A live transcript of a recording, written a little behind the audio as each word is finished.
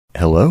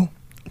Hello?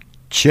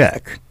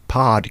 Check.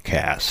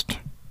 Podcast.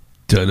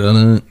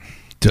 Da-da-da,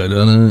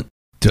 da-da-da,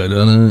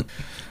 da-da-da.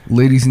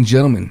 Ladies and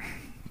gentlemen,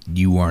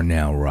 you are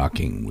now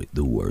rocking with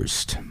the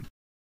worst.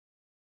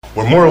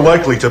 We're more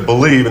likely to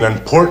believe an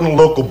important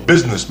local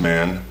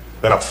businessman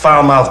than a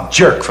foul-mouthed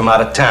jerk from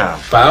out of town.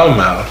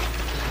 Foul-mouthed?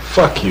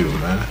 Fuck you,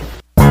 man.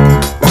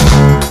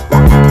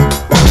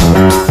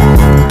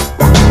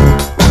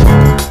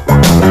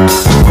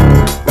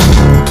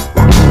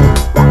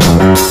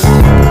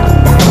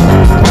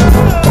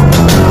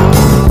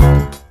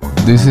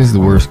 This is the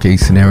worst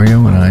case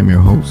scenario, and I'm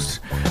your host,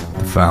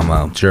 the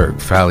foul-mouthed jerk,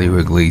 Fallio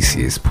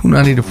Iglesias,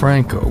 Punani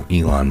DeFranco,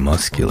 Elon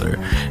Muscular,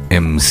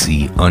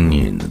 MC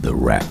Onion, the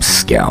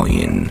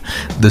Rapscallion,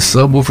 the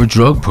subwoofer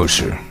drug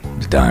pusher,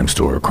 the dime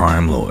store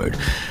crime lord,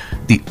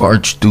 the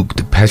Archduke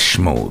Depeche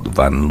Mode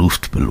von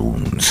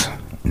Luftballons,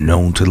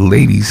 known to the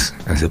ladies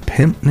as a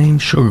pimp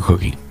named Sugar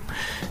Cookie.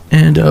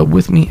 And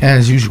with me,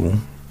 as usual,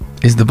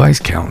 is the Vice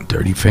Count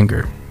Dirty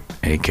Finger,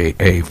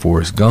 a.k.a.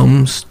 Forrest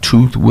Gums,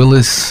 Tooth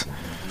Willis,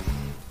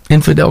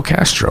 Infidel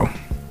Castro,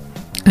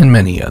 and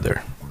many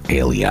other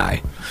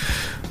alii.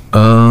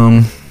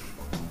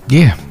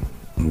 Yeah.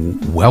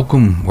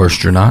 Welcome,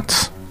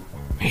 Worsternauts.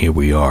 Here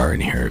we are,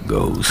 and here it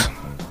goes.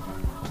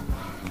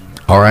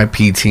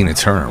 R.I.P. Tina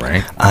Turner,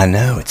 right? I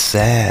know, it's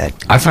sad.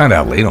 I found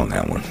out late on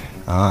that one.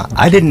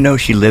 I didn't know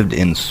she lived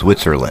in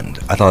Switzerland.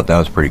 I thought that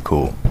was pretty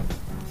cool.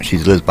 She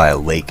lives by a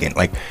lake, and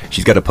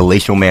she's got a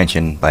palatial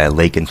mansion by a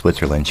lake in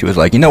Switzerland. She was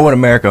like, you know what,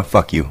 America?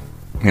 Fuck you.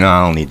 You know,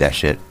 I don't need that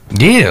shit.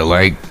 Yeah,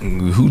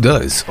 who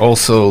does?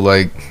 Also,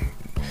 when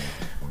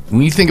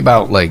you think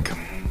about, I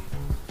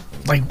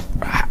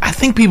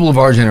think people of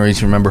our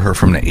generation remember her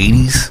from the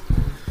 80s,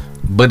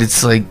 but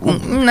it's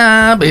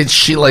nah, but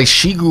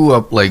she grew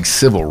up,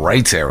 civil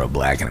rights era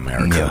black in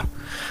America.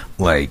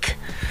 Yeah.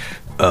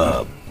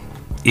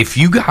 If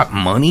you got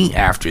money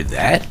after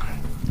that,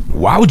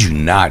 why would you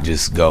not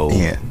just go,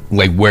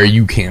 where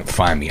you can't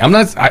find me?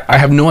 I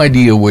have no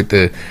idea what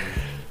the...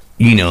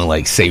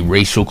 say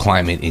racial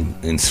climate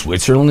in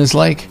Switzerland is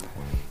like.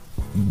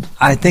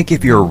 I think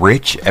if you're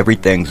rich,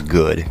 everything's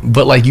good.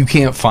 But you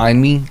can't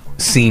find me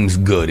seems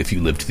good if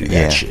you lived through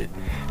that shit.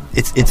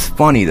 It's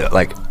funny though.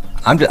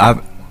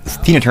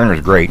 Tina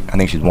Turner's great. I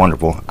think she's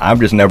wonderful.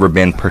 I've just never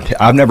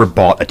I've never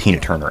bought a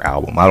Tina Turner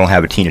album. I don't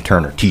have a Tina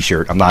Turner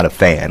T-shirt. I'm not a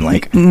fan. I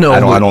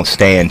don't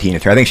stand Tina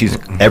Turner. I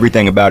think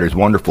everything about her is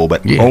wonderful.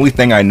 But the only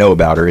thing I know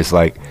about her is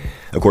of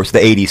course, the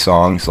 '80s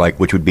songs,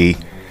 which would be.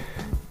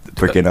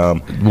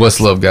 What's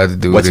Love Got to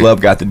Do With It? What's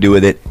Love Got to Do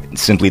With It?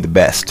 Simply the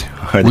Best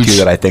are the two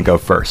that I think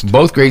of first.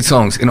 Both great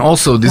songs. And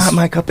also this... Not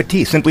my cup of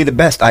tea. Simply the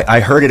Best. I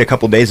heard it a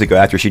couple days ago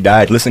after she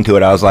died. Listening to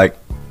it, I was like,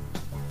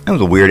 that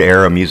was a weird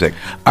era of music.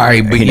 All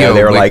right, but they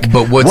were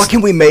but what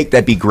can we make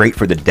that'd be great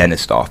for the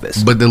dentist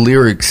office? But the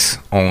lyrics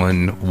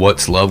on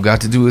What's Love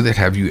Got to Do With It,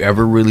 have you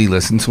ever really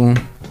listened to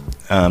them?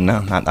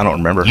 No, I don't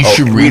remember. You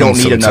should we don't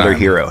need sometime. Another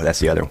hero. That's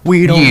the other.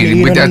 We don't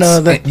need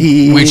another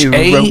hero. Which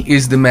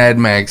is the Mad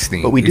Max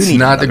theme. But we do it's need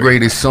not another. The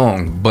greatest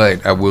song,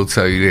 but I will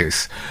tell you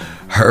this: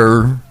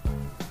 her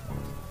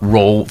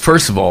role.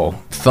 First of all,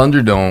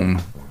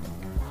 Thunderdome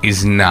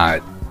is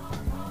not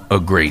a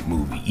great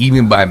movie,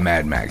 even by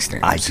Mad Max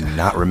standards. I do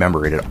not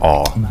remember it at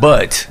all.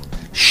 But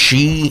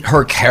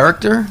her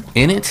character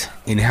in it,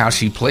 and how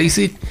she plays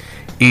it,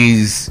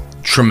 is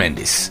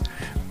tremendous.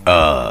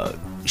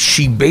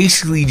 She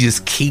basically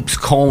just keeps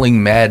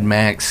calling Mad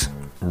Max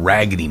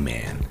Raggedy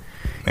Man.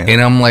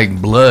 And I'm like,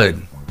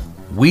 blood,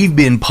 we've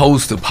been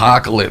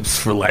post-apocalypse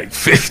for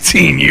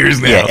 15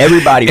 years now. Yeah,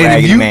 everybody and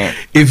Raggedy Man.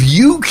 If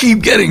you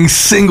keep getting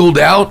singled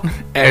out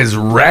as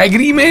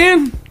Raggedy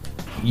Man,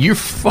 you're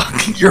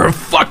a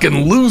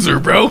fucking loser,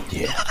 bro.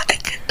 Yeah.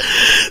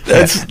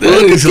 that is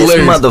hilarious. This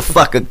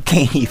motherfucker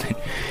can't even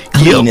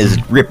clean his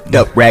ripped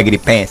up raggedy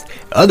pants.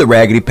 Other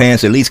raggedy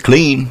pants at least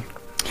clean.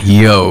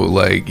 Yo,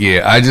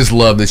 I just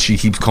love that she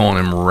keeps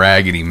calling him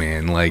Raggedy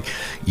Man.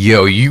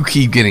 You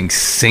keep getting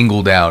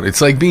singled out.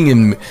 It's like being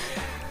in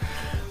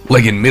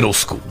middle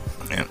school.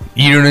 Yeah.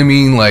 You know what I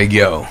mean?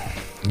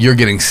 You're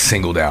getting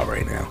singled out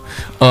right now.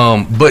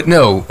 But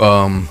no,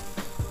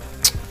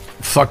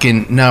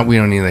 we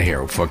don't need the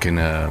hero.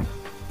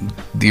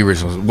 The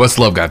original. What's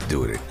Love Got to Do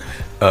With It?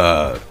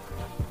 The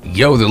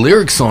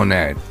lyrics on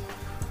that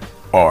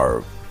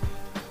are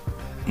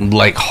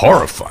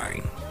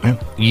horrifying. Yeah.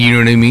 You know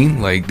what I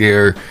mean? I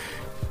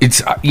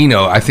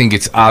think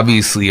it's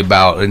obviously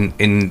about,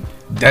 and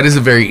that is a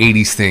very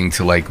 80s thing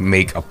to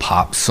make a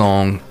pop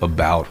song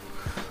about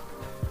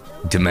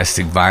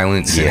domestic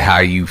violence and how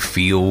you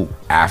feel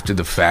after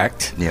the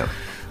fact. Yeah.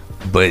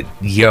 But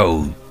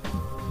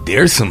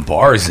there's some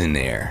bars in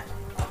there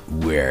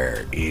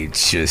where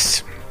it's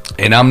just,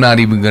 and I'm not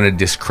even gonna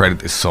discredit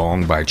the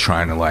song by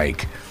trying to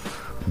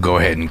go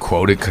ahead and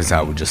quote it, because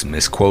I would just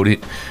misquote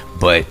it.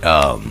 But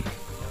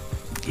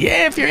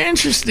if you're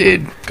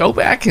interested, go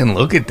back and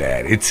look at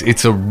that.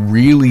 It's a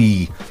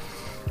really,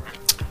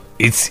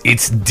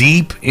 it's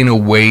deep in a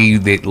way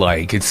that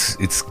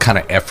it's kind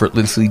of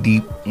effortlessly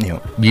deep. Yeah.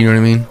 You know what I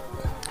mean?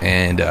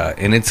 And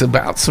it's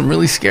about some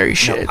really scary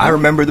shit. I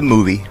remember the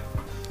movie.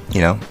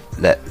 you know,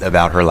 that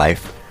about her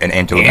life. And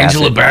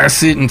Angela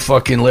Bassett and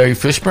fucking Larry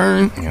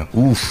Fishburne. Yeah.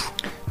 Oof.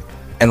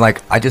 And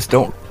like, I just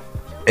don't.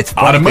 It's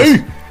out of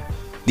me.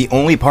 The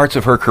only parts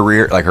of her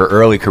career, like her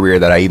early career,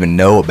 that I even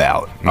know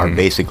about are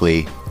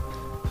basically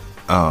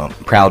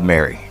 "Proud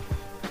Mary,"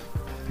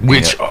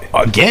 which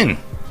again,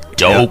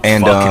 dope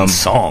and fucking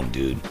song,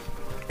 dude.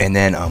 And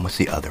then what's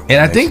the other one?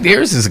 And I think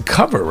theirs is a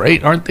cover,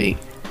 right? Aren't they?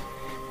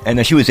 And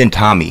then she was in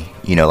Tommy,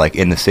 you know, like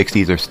in the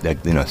 '60s or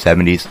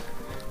 70s.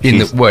 In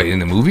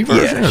the movie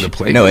version or the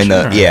play? No,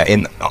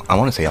 version, I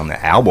want to say on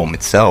the album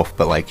itself,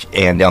 but like,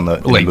 and on the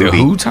like the movie.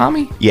 The Who,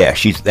 Tommy? Yeah,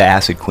 she's the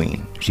Acid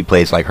Queen. She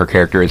plays like her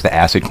character is the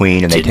Acid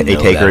Queen, and they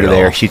take her to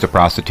there. She's a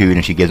prostitute,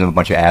 and she gives him a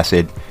bunch of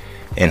acid,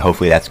 and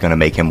hopefully that's going to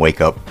make him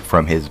wake up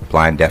from his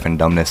blind, deaf, and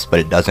dumbness, but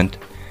it doesn't.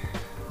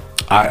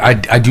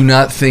 I do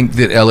not think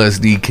that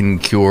LSD can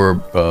cure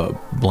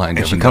blind,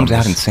 deaf, and she and comes dumbness.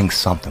 out and sings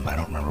something. I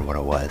don't remember what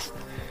it was,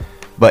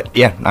 but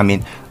yeah, I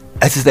mean.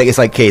 That's the thing. It's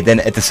like, okay, then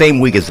at the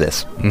same week as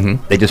this,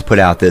 they just put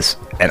out this,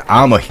 and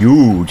I'm a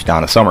huge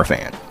Donna Summer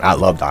fan. I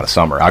love Donna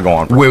Summer. I go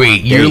on.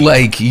 Wait, you're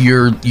like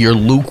you're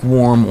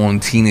lukewarm on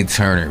Tina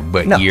Turner,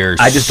 but you're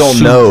I just don't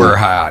super know.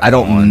 hot. I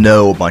don't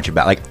know a bunch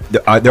about like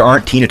there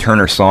aren't Tina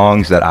Turner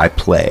songs that I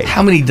play.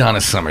 How many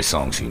Donna Summer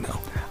songs you know?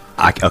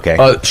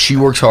 Okay. She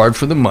works hard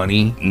for the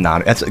money.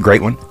 That's a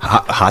great one.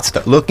 Hot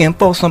stuff. Looking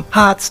for some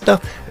hot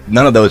stuff.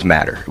 None of those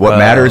matter. What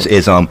matters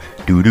is do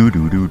do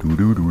do do do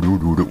do do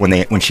do do.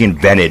 When she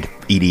invented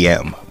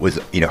EDM was,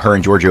 you know, her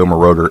and Giorgio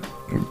Moroder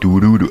do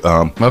do do.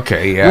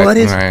 Okay, yeah. What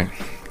is? Right.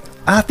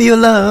 I feel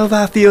love.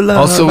 I feel love.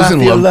 Also, I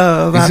feel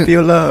love. I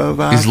feel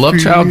love. Is Love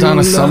Child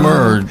Donna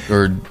Summer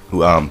or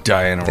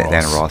Diana Ross?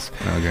 Diana Ross.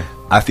 Okay.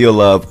 I feel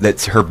love.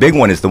 That's her big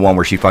one. Is the one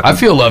where she fucking. I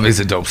Feel Love is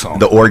a dope song.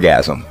 The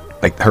orgasm.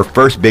 Like her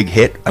first big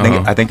hit,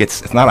 I think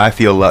it's not I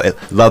Feel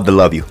Love, Love to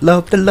Love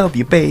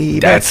You, baby.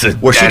 That's a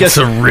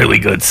really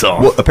good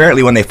song. Well,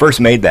 apparently when they first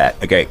made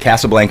that, okay,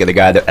 Casablanca, the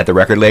guy at the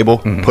record label,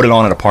 put it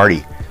on at a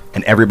party,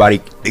 and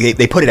everybody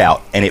they put it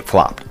out and it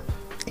flopped.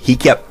 He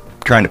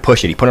kept trying to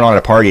push it. He put it on at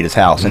a party at his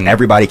house, and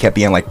everybody kept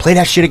being like, "Play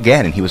that shit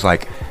again," and he was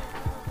like,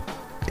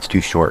 "It's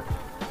too short.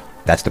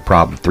 That's the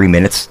problem. 3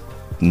 minutes?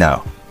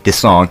 No, this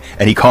song."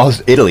 And he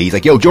calls Italy. He's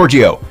like, "Yo,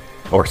 Giorgio,"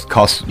 or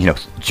calls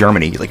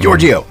Germany. He's like,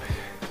 "Giorgio."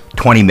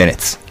 20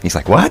 minutes. He's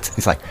like, what?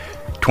 He's like,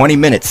 20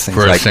 minutes.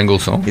 For a single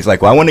song? He's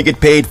like, well, I want to get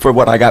paid for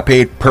what I got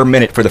paid per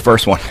minute for the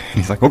first one.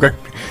 He's like, okay.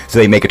 So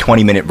they make a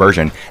 20-minute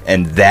version,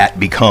 and that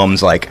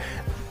becomes like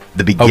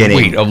the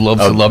beginning of Love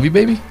to Love You,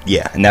 baby?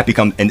 Yeah, and that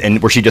becomes, and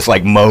where she just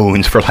like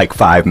moans for like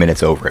 5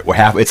 minutes over it.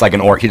 It's like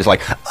she just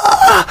like,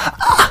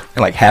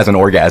 and like has an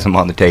orgasm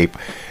on the tape.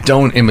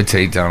 Don't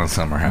imitate Donna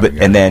Summer having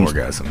an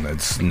orgasm.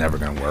 That's never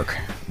going to work.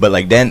 But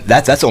like then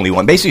that's only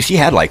one. Basically, she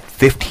had like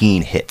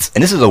 15 hits,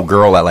 and this is a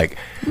girl that like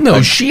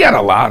she had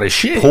a lot of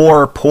shit.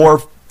 Poor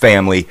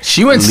family.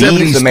 She went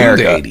leaves 70s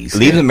America, through the 80s.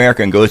 Leaves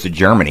America and goes to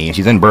Germany, and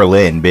she's in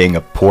Berlin, being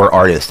a poor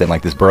artist in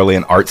like this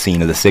Berlin art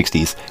scene of the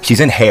 60s.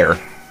 She's in Hair,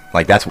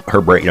 like that's her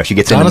break. She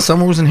gets Donna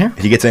Summer was in Hair.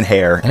 She gets in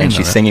Hair, and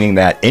she's singing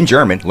that in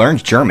German.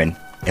 Learns German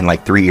in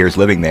like 3 years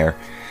living there.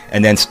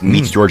 And then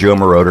meets Giorgio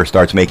Moroder,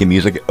 starts making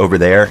music over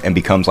there, and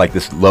becomes like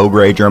this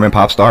low-grade German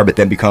pop star, but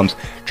then becomes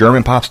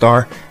German pop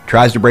star,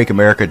 tries to break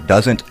America,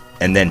 doesn't,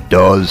 and then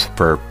does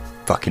for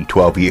fucking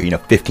 12 years,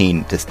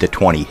 15 to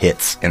 20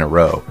 hits in a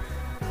row.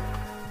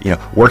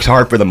 Works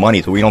hard for the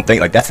money, so we don't think,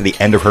 like, that's the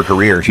end of her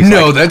career. She's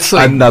that's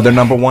like another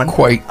number one.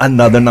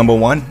 Another number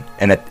one.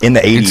 And in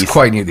the 80s. It's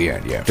quite near the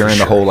end, yeah. During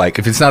the whole, like...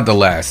 If it's not the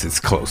last, it's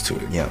close to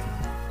it. Yeah.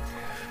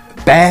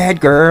 Bad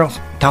girls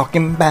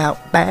talking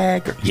about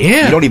bad girls.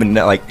 Yeah, you don't even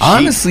know. Like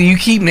honestly, you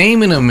keep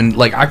naming them, and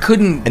like I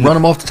couldn't run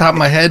them off the top of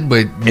my head,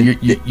 but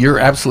you're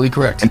absolutely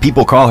correct. And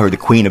people call her the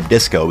queen of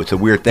disco. It's a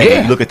weird thing.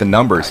 Yeah. You look at the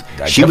numbers.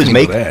 She was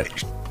making,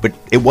 but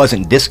it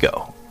wasn't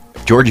disco.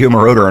 Giorgio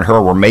Moroder and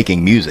her were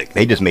making music.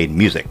 They just made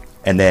music,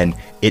 and then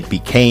it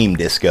became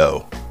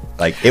disco.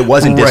 Like it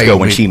wasn't disco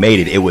when she made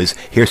it. It was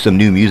here's some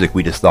new music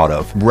we just thought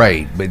of.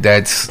 Right, but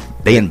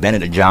they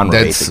invented a genre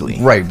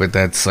basically. Right, but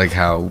that's like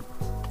how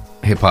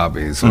hip-hop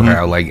is, or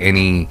how like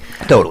any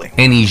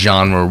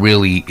genre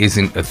really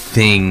isn't a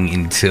thing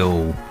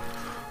until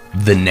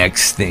the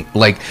next thing.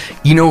 Like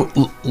your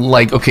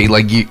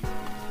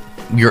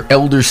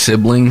elder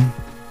sibling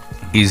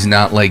is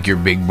not like your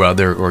big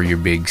brother or your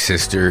big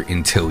sister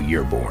until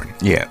you're born.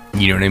 Yeah,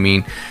 you know what I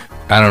mean.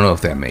 I don't know if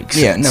that makes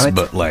sense. No,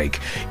 but like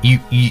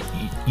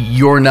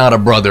you're not a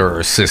brother or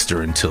a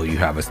sister until you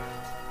have a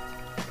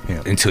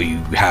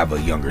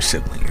younger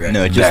sibling.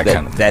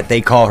 That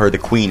they call her the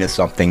queen of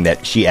something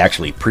that she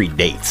actually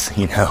predates.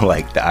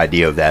 Like the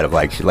idea of that, of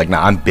like, she's like,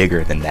 nah, I'm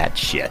bigger than that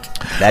shit.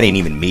 That ain't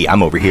even me.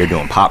 I'm over here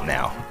doing pop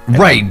now.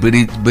 Right, but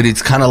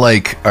it's kind of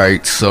like, all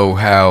right, so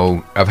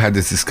how I've had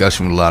this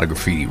discussion with a lot of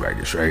graffiti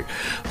writers, right?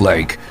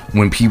 Like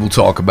when people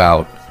talk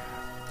about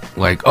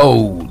like,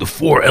 oh, the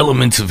 4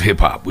 elements of hip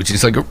hop, which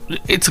is like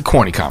it's a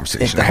corny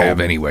conversation to have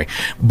anyway.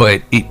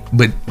 But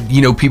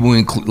people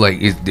include like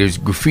there's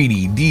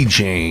graffiti,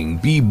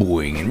 DJing,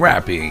 b-boying, and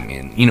rapping,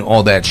 and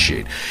all that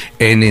shit.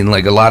 And then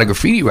like a lot of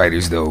graffiti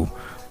writers though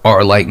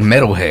are like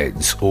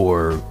metalheads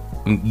or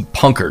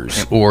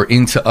punkers or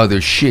into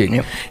other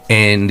shit,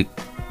 and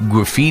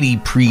graffiti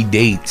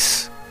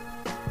predates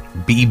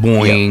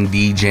b-boying,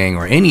 DJing,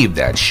 or any of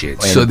that shit.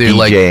 And so they're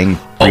DJing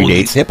like,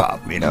 predates hip hop,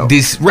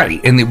 this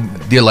right, and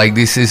they're like,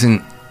 this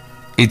isn't,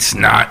 it's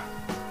not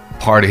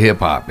part of hip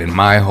hop. And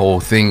my whole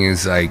thing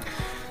is like,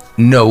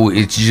 no,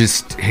 it's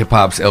just hip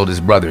hop's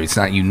eldest brother. It's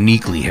not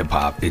uniquely hip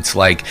hop. It's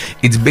like,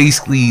 it's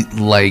basically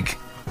like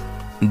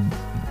the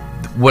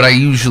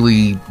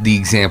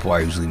example I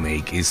usually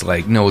make is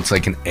like, no, it's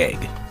like an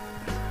egg.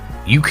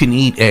 You can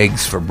eat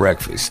eggs for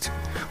breakfast,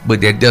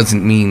 but that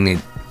doesn't mean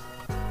that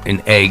an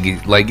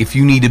egg, like if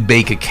you need to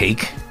bake a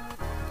cake,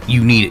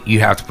 you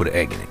have to put an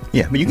egg in it.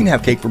 Yeah, but you can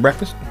have cake for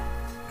breakfast.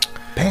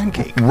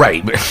 Pancake.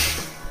 Right.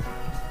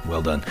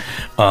 Well done.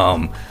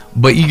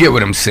 But you get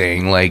what I'm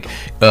saying. Like,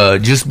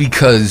 just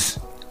because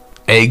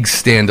eggs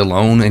stand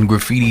alone and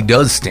graffiti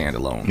does stand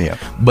alone,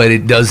 but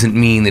it doesn't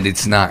mean that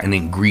it's not an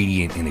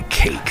ingredient in a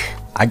cake.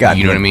 You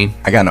know what I mean?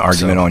 I got an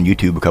argument on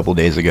YouTube a couple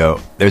days ago.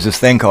 There's this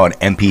thing called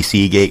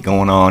NPC Gate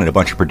going on, and a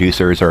bunch of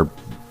producers are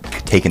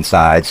taking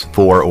sides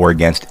for or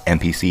against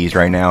NPCs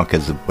right now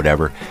because of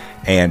whatever.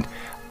 And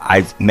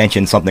I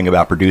mentioned something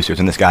about producers,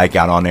 and this guy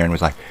got on there and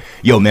was like,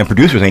 yo, man,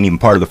 producers ain't even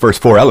part of the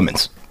first 4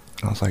 elements.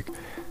 I was like,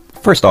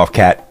 first off,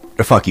 cat,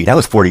 fuck you. That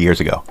was 40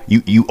 years ago.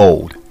 You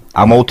old.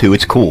 I'm old too.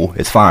 It's cool.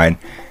 It's fine.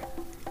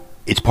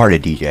 It's part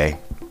of DJ,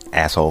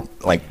 asshole.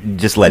 Like,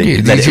 just let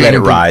it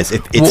rise.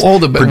 All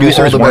the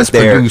producers weren't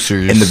there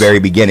in the very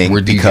beginning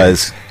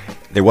because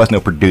there was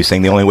no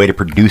producing. The only way to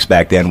produce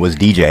back then was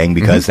DJing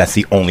because that's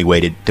the only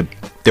way to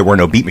there were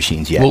no beat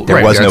machines yet. Well,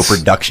 there was no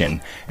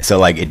production. So,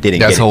 like, it didn't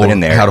get put in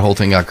there. How the whole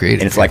thing got created.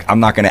 And it's like, I'm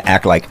not going to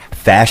act like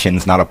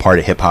fashion's not a part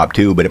of hip-hop,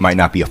 too, but it might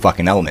not be a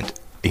fucking element,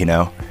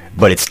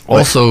 But it's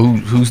also,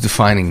 who's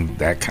defining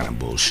that kind of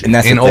bullshit?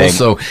 And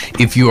also,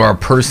 if you are a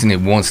person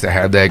that wants to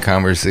have that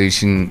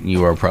conversation,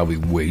 you are probably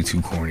way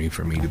too corny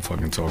for me to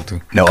fucking talk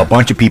to. No, a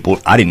bunch of people.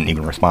 I didn't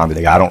even respond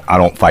to that. I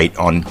don't fight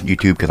on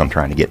YouTube because I'm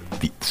trying to get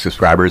the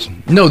subscribers.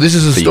 No, this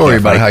is a story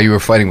about how you were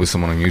fighting with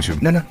someone on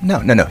YouTube.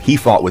 No. He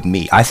fought with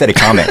me. I said a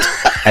comment,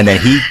 and then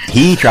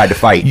he tried to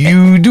fight.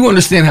 You do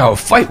understand how a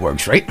fight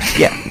works, right?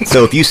 Yeah.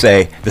 So if you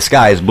say the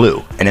sky is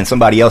blue, and then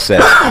somebody else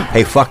says,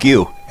 "Hey, fuck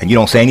you," and you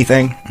don't say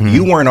anything,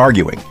 you weren't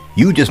arguing.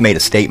 You just made a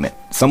statement.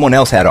 Someone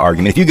else had an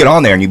argument. If you get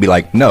on there and you'd be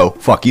like, "No,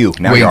 fuck you,"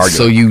 now you're arguing.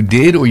 So you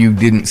did or you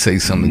didn't say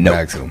something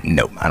back to him?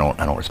 No, I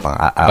don't respond.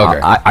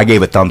 I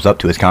gave a thumbs up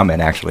to his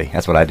comment. Actually,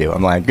 that's what I do.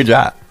 I'm like, "Good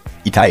job,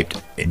 you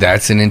typed."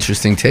 That's an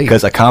interesting take.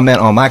 Because a comment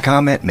on my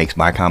comment makes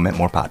my comment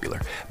more popular.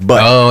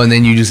 But and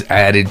then you just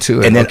added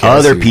to it. And then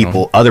other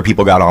people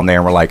got on there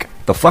and were like,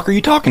 "The fuck are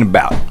you talking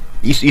about?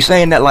 You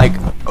saying that, like,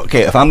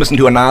 okay, if I'm listening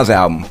to a Nas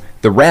album,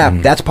 the rap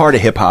that's part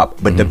of hip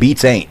hop, but the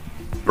beats ain't."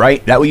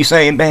 Right? That what you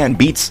saying, man?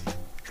 Beats,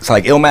 it's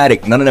like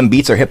Illmatic. None of them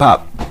beats are hip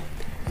hop.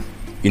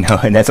 And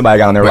then somebody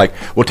got on there like,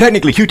 well,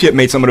 technically Q-Tip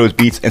made some of those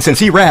beats, and since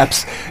he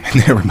raps,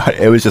 and everybody,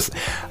 it was just,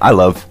 I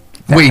love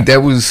that. Wait,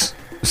 that was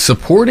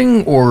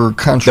supporting or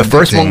contradicting? The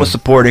first one was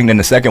supporting, then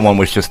the second one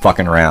was just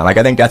fucking around. Like,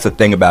 I think that's the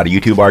thing about a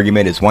YouTube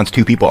argument is once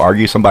two people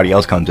argue, somebody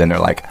else comes in, they're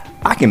like,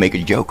 I can make a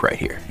joke right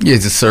here. Yeah,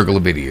 it's a circle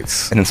of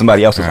idiots. And then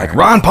somebody else is like,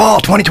 Ron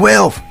Paul,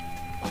 2012.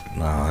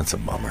 No, that's a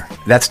bummer.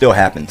 That still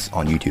happens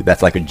on YouTube.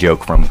 That's like a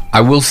joke from...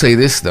 I will say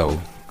this, though.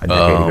 A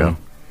decade ago.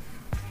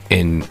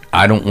 And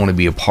I don't want to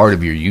be a part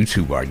of your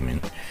YouTube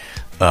argument.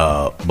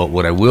 But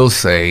what I will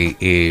say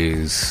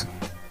is,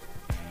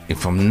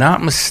 if I'm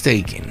not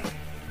mistaken...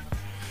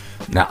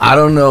 Now, I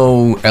don't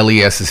know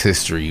LES's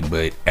history,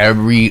 but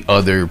every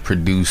other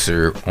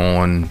producer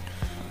on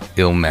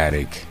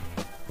Illmatic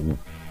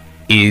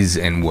is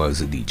and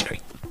was a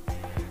DJ.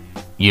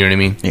 You know what I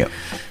mean? Yeah.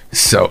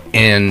 So,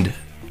 and...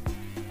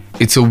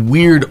 it's a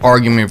weird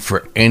argument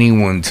for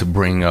anyone to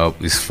bring up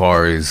as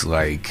far as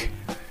like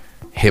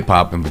hip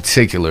hop in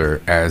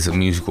particular as a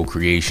musical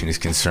creation is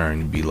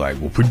concerned, to be like,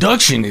 well,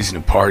 production isn't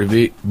a part of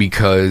it,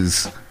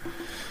 because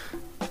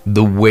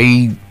the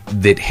way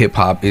that hip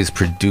hop is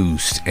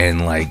produced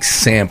and like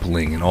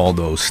sampling and all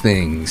those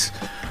things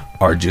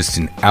are just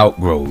an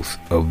outgrowth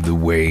of the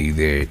way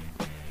that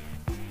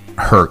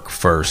Herc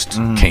first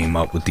came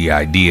up with the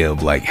idea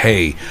of like,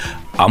 hey,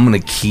 I'm gonna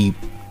keep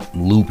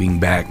looping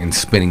back and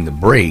spinning the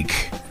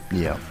break.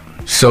 Yeah.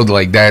 So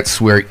like that's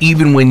where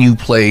even when you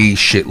play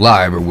shit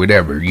live or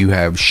whatever, you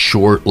have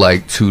short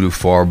like 2 to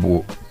 4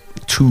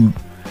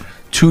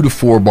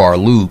 bar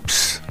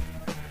loops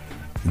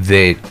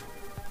that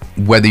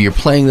whether you're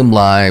playing them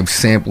live,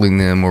 sampling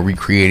them, or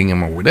recreating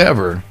them or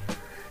whatever,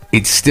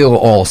 it still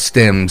all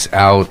stems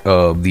out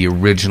of the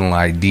original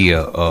idea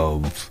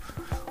of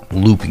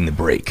looping the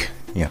break.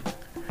 Yeah.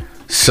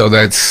 So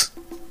that's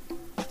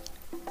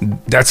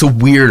a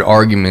weird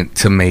argument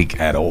to make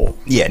at all.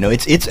 Yeah, no,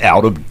 it's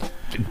out of...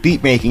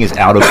 beat making is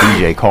out of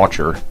DJ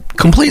culture.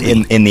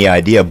 Completely. In the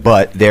idea,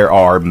 but there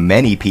are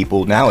many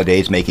people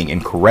nowadays making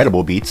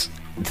incredible beats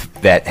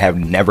that have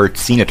never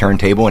seen a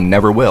turntable and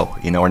never will,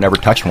 or never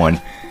touch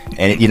one.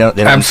 And,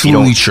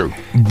 absolutely true.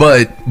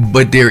 But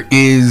there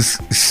is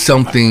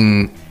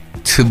something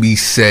to be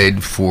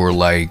said for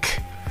like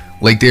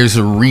there's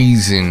a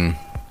reason,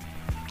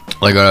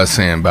 like what I was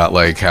saying about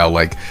like how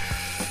like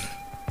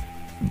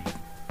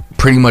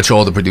pretty much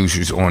all the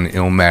producers on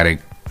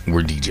Illmatic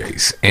were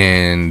DJs,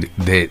 and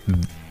that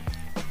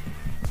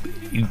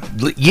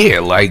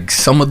like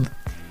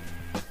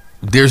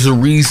there's a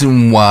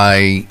reason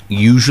why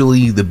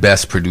usually the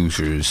best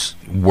producers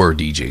were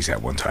DJs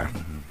at one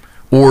time,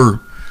 or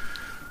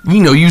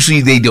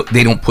usually they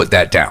don't put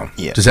that down.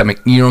 Yeah. Does that make,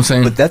 you know what I'm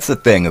saying? But that's the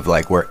thing of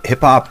like where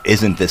hip hop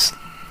isn't this,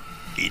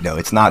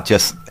 it's not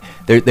just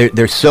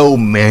there's so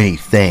many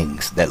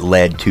things that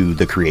led to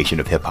the creation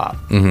of hip hop.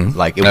 Mm-hmm.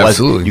 Like it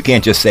Absolutely. was, you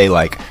can't just say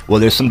like, well,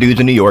 there's some dudes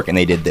in New York and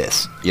they did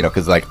this,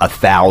 because like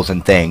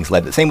 1,000 things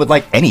led. The same with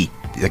like any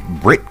like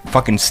Brit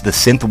fucking the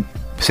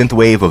synth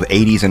wave of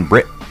 80s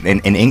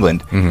in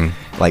England.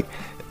 Mm-hmm. Like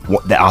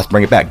I'll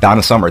bring it back.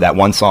 Donna Summer, that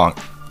one song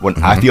when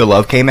I Feel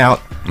Love came out.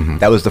 Mm-hmm.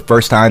 That was the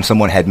first time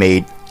someone had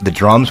made the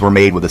drums were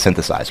made with a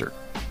synthesizer.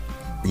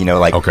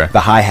 The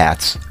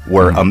hi-hats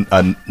were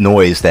a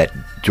noise that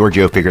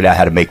Giorgio figured out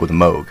how to make with a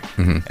Moog.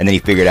 Mm-hmm. And then he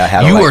figured out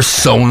how to... You are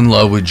so in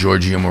love with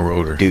Giorgio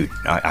Moroder. Dude,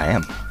 I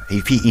am.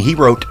 He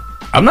wrote...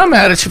 I'm not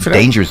mad at you for that.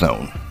 Danger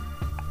Zone.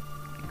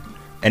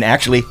 And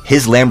actually,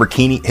 his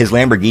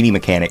Lamborghini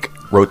mechanic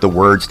wrote the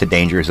words to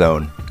Danger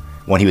Zone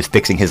when he was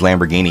fixing his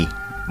Lamborghini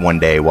one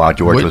day while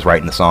George was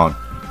writing the song.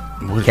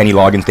 Kenny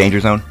Loggins'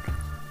 Danger Zone.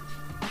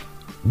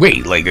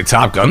 Wait, like the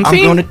Top Gun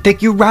theme? I'm gonna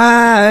take you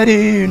right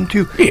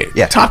into...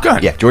 Yeah, Top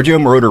Gun. Yeah, Giorgio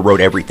Moroder wrote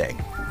everything.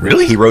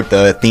 Really? He wrote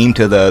the theme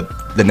to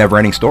the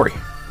Never-Ending Story.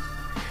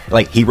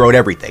 Like, he wrote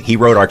everything. He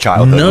wrote our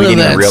childhood. None we of didn't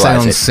that even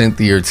realize sounds it.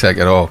 synthy or tech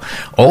at all.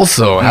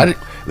 Also, how did...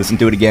 Listen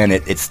to it again.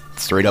 It's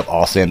straight up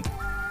all synth.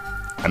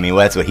 I mean,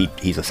 well, that's what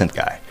he's a synth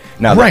guy.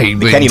 Now, right,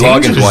 the Kenny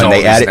Danger Loggins one,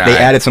 they Zone is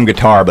added some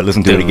guitar, but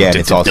listen to it again.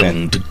 It's all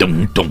synth.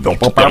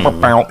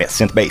 Yeah,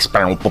 Synth bass.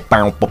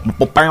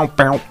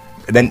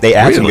 And then they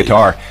add some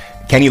guitar.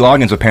 Kenny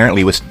Loggins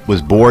apparently was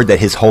bored that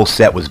his whole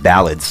set was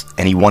ballads,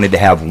 and he wanted to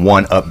have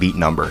one upbeat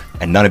number,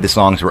 and none of his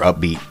songs were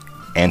upbeat.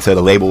 And so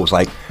the label was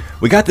like,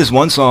 we got this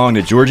one song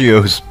that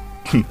Giorgio's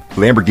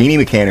Lamborghini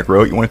mechanic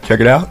wrote. You want to check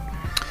it out?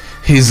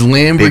 His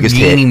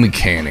Lamborghini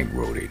mechanic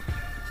wrote it.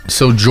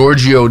 So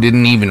Giorgio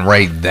didn't even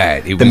write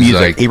that. It The was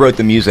music. like, He wrote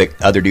the music.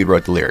 Other dude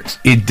wrote the lyrics.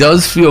 it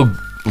does feel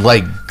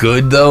like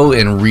good though,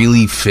 and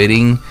really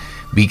fitting,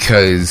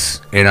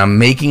 because, and I'm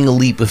making a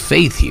leap of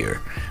faith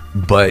here,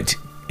 but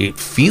it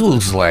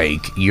feels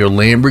like your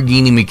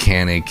Lamborghini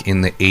mechanic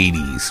in the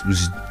 80s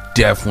was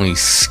definitely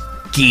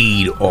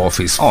skied off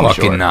his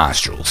fucking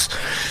nostrils.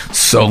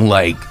 So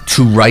like,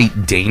 to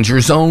write Danger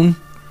Zone,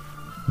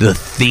 the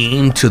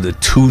theme to the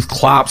Tooth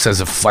Clops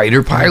as a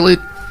fighter pilot,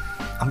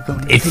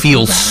 it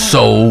feels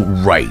so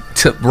right.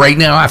 Right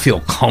now, I feel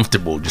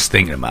comfortable just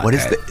thinking about What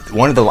that. is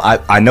one of the?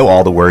 I know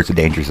all the words of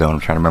Danger Zone. I'm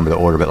trying to remember the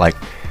order, but like,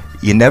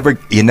 you never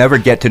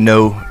get to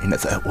know. And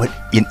it's what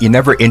you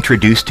never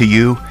introduced to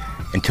you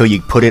until you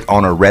put it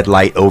on a red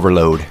light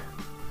overload.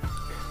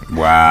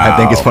 Wow. I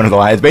think it's one of the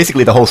lines.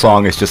 Basically, the whole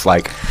song is just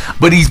like,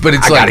 but it's I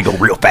like, gotta go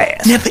real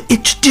fast. never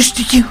introduced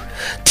to you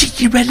till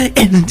you're at the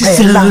end of the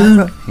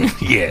zone.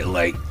 Yeah,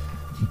 like,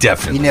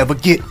 definitely. You never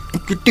get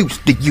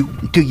introduced to you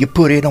until you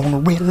put it on a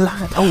red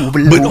light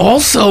overload. But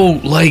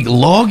also, like,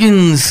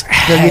 Loggins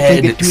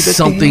had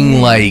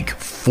something like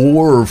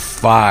 4 or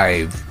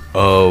 5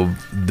 of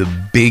the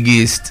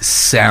biggest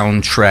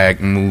soundtrack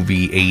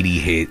movie 80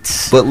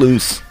 hits.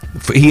 Footloose.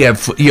 He had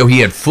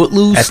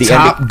Footloose, At the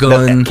Top end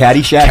Gun,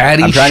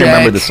 Caddyshack. I'm trying to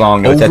remember the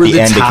song. It's at Over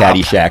the end Top. of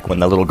Caddyshack when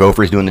the little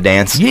gopher's doing the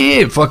dance.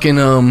 Yeah, fucking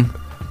Oh,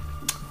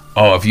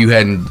 if you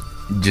hadn't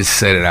just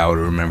said it, I would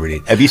have remembered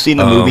it. Have you seen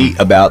the movie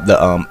about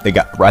the they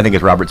got? I think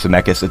it's Robert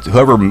Zemeckis. It's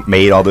whoever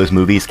made all those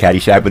movies,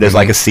 Caddyshack. But there's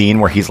like a scene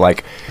where he's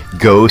like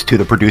goes to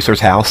the producer's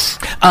house.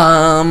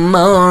 I'm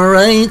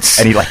alright.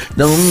 And he like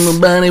don't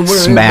nobody worry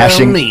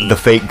smashing about me. the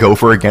fake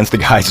gopher against the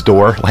guy's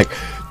door. Like,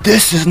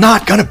 this is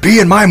not gonna be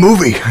in my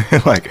movie.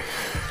 Like,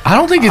 I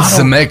don't think it's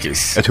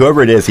Zemeckis. it's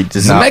whoever it is. He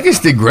does not.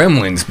 Zemeckis did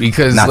Gremlins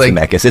because Not like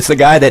Zemeckis. It's the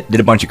guy that did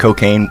a bunch of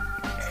cocaine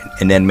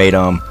and then made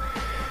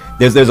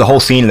There's a whole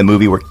scene in the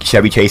movie where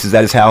Chevy Chase is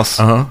at his house,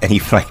 and he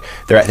like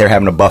they're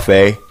having a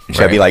buffet. And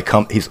Chevy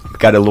he's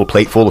got a little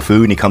plate full of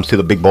food, and he comes to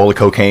the big bowl of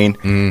cocaine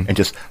and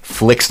just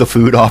flicks the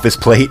food off his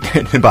plate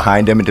and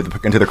behind him into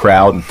the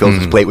crowd and fills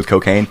his plate with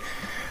cocaine.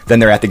 Then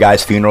they're at the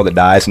guy's funeral that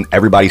dies, and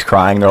everybody's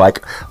crying. They're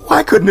like,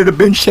 "Why couldn't it have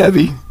been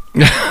Chevy?"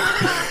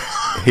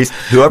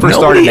 Whoever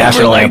Nobody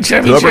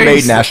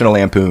made National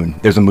Lampoon.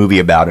 There's a movie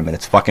about him, and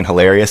it's fucking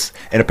hilarious.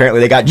 And apparently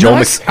they got Joel.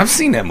 I've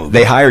seen that movie.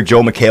 They hired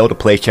Joel McHale to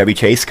play Chevy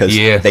Chase because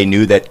they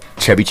knew that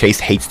Chevy Chase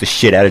hates the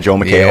shit out of Joel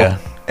McHale,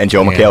 and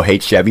Joel McHale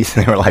hates Chevy.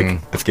 So they were like,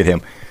 "Let's get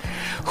him."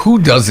 Who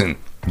doesn't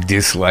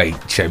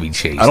dislike Chevy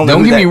Chase? I don't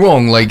get me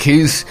wrong. Like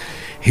his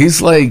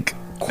like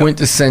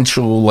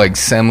quintessential like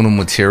seminal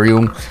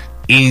material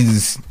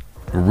is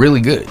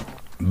really good,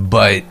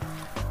 but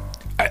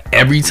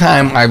every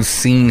time I've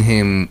seen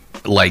him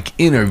like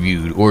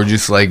interviewed or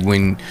just like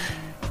when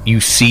you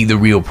see the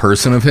real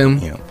person of him,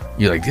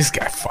 you're like, this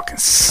guy fucking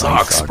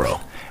sucks, bro.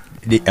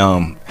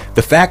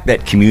 the fact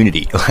that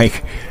Community,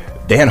 like,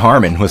 Dan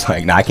Harmon was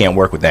like, nah, I can't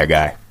work with that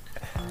guy.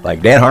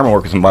 Like, Dan Harmon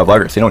works with some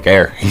motherfuckers. He don't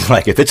care. He's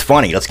like, if it's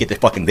funny, let's get the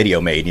fucking video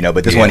made, you know.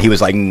 But this one, he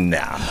was like,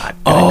 nah,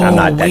 I'm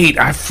not. Wait,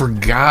 I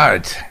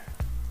forgot.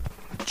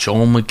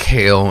 Joel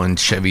McHale and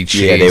Chevy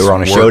Chase. Yeah, they were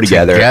on a show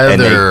together.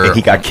 And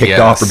he got kicked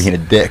off for being a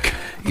dick.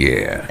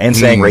 Yeah. And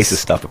saying racist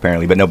stuff,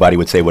 apparently, but nobody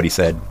would say what he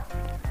said.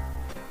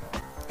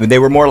 They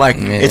were more like,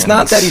 it's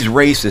not that he's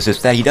racist,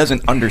 it's that he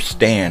doesn't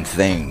understand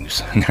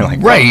things. And they're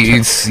like, right,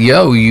 it's,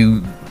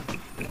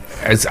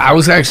 as I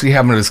was actually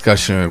having a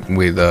discussion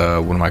with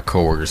one of my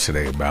coworkers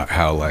today about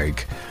how,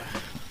 like,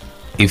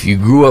 if you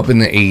grew up in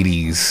the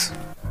 80s,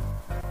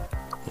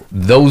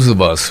 those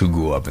of us who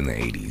grew up in the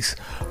 80s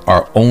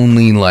are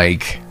only,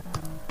 like,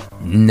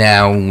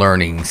 now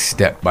learning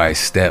step by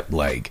step,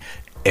 like,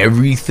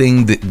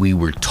 everything that we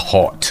were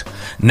taught.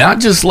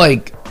 Not just,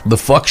 like, the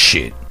fuck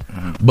shit,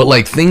 but,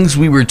 like, things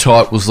we were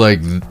taught was,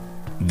 like,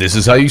 this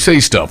is how you say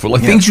stuff. Or,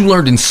 like, things you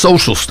learned in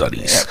social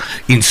studies,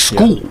 in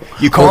school.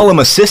 You call him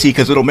a sissy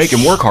because it'll make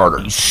him work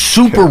harder.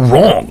 Super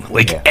wrong.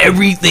 Like,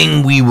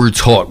 everything we were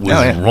taught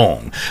was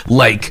wrong.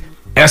 Like,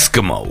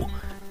 Eskimo.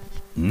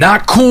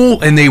 Not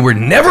cool, and they were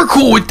never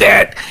cool with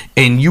that.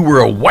 And you were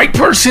a white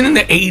person in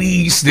the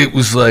 80s that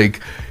was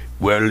like,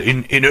 well,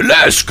 in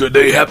Alaska,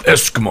 they have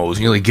Eskimos.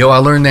 And you're like, yo, I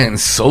learned that in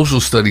social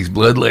studies,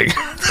 blood. Like,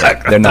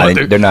 they're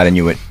not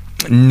Inuit.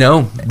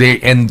 No,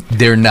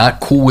 they're not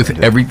cool with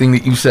everything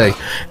that you say,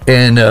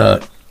 and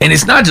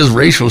it's not just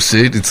racial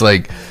shit. It's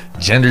like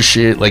gender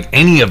shit, like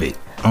any of it.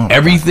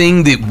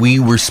 Everything that we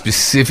were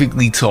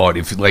specifically taught.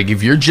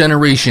 If you're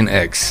Generation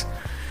X,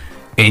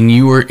 and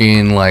you were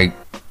in like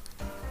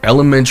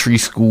elementary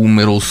school,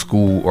 middle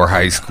school, or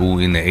high school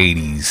in the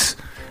 80s,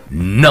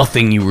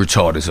 nothing you were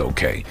taught is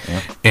okay,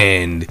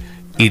 and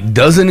it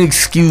doesn't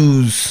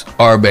excuse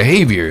our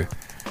behavior.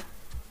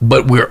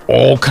 But we're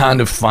all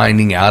kind of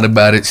finding out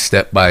about it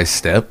step by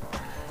step.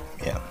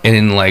 Yeah. And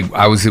then, like,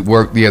 I was at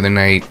work the other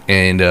night,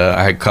 and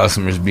I had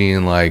customers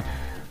being like,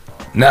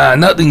 nah,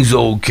 nothing's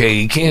okay.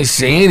 You can't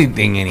say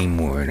anything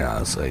anymore. And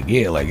I was like,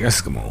 yeah, like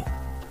Eskimo.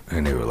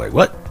 And they were like,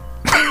 what?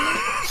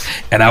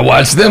 And I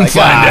watched them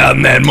find out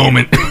in that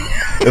moment.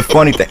 The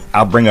funny thing,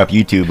 I'll bring up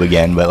YouTube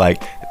again, but,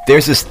 like,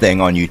 there's this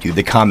thing on YouTube,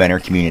 the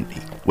commenter community,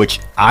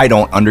 which I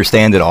don't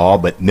understand at all,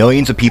 but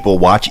millions of people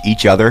watch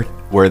each other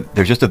where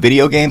there's just a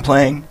video game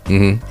playing,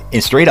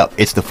 and straight up,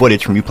 it's the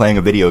footage from you playing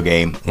a video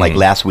game, like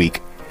last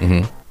week,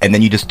 and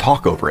then you just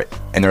talk over it,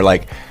 and they're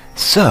like,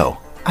 so,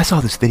 I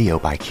saw this video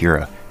by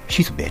Kira,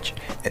 she's a bitch.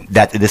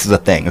 This is a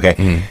thing,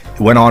 okay? It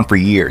went on for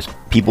years.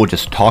 People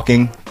just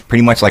talking,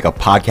 pretty much like a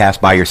podcast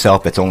by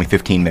yourself that's only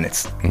 15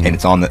 minutes, and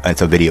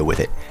it's a video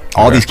with it.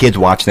 All these kids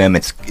watch them.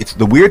 It's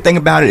the weird thing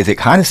about it is it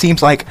kind of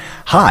seems like,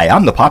 hi,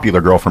 I'm the popular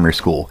girl from your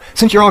school.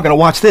 Since you're all going to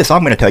watch this,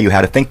 I'm going to tell you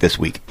how to think this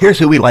week. Here's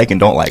who we like and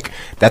don't like.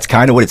 That's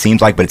kind of what it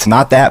seems like, but it's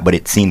not that, but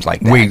it seems like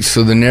that. Wait,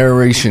 so the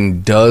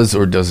narration does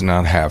or does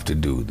not have to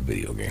do with the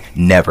video game?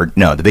 Never.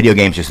 No, the video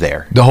game's just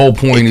there. The whole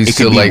point is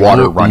to, like,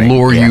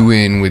 lure you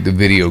in with the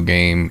video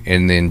game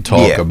and then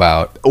talk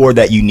about... Or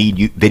that you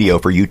need video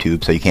for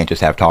YouTube, so you can't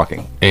just have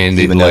talking. And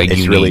even though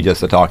it's really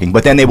just the talking.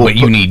 But then they will... But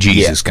you need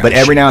Jesus. But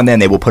every now and then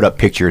they will put up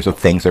pictures of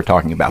things they're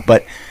talking about.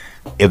 But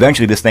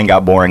eventually this thing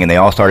got boring and they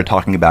all started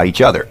talking about each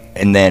other.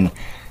 And then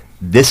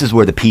this is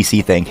where the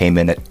PC thing came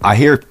in. That I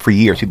hear for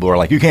years people are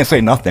like, you can't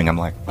say nothing. I'm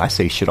like, I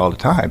say shit all the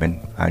time, and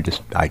I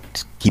just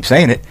keep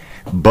saying it.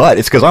 But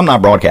it's because I'm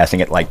not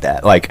broadcasting it like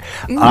that. Like,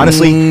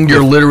 honestly,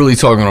 you're literally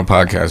talking on a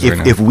podcast right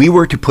now. If we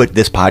were to put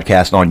this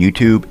podcast on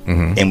YouTube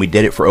and we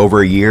did it for over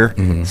a year,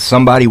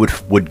 somebody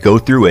would go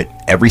through it,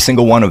 every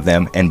single one of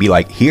them, and be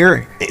like,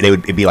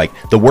 it'd be like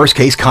the worst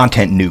case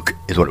content nuke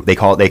is what they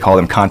call it. They call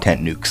them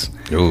content nukes.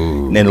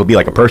 Ooh. And it'll be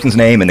like a person's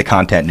name and the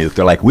content nuke.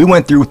 They're like, we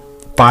went through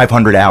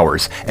 500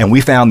 hours and we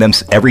found them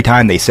every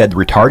time they said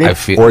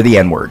retarded or the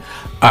N-word.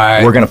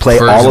 We're going to play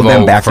all of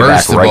them back to back right now.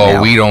 First of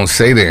all, we don't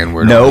say the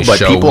N-word on the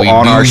show. No, but people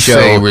on our show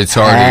say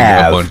retarded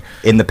have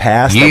in the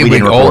past that we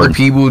didn't record. All the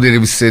people that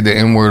have said the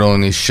N-word on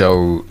this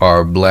show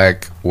are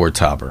black or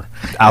Topper.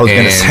 I was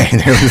going to say,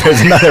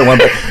 there's another one,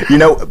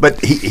 but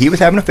he was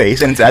having a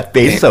face, and that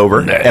face is over,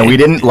 and we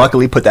didn't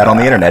luckily put that on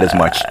the internet as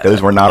much.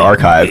 Those were not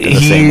archived in the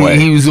same way.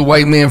 He was a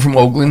white man from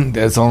Oakland,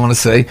 that's all I'm going to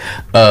say.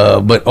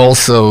 But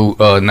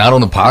also, not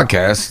on the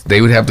podcast.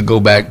 They would have to go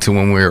back to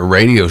when we were a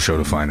radio show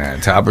to find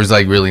that. Topper's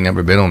like really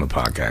never been on the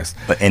podcast.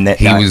 But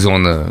he was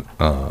on the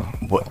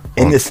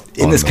in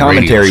this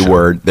commentary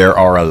word, there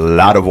are a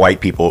lot of white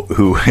people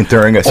who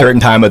during a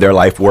certain time of their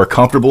life were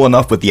comfortable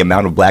enough with the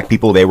amount of black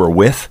people they were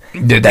with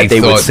that they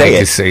would say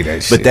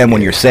it. But then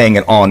when you're saying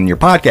it on your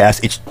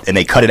podcast, and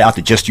they cut it out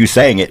to just you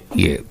saying it,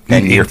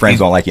 and your friends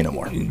don't like you no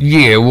more.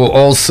 Yeah, well,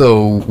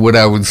 also what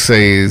I would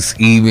say is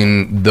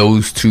even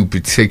those two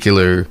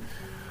particular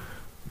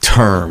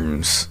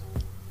terms,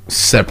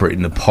 separate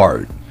and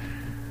apart,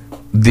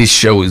 this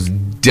show is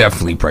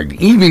definitely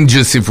pregnant. Even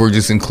just if we're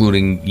just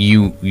including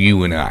you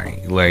and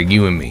I, like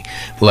you and me,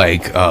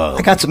 like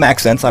I got some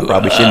accents I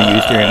probably shouldn't have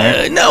used here and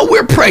there. No,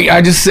 we're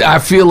pregnant. I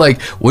feel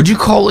like, would you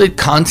call it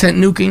content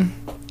nuking?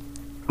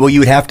 Well, you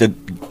would have to.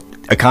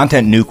 A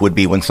content nuke would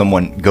be when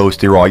someone goes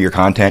through all your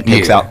content,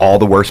 takes out all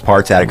the worst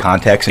parts out of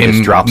context, and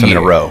just drops them in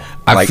a row.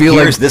 I feel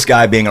here's this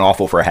guy being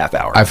awful for a half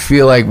hour. I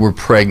feel like we're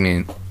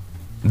pregnant.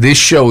 This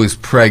show is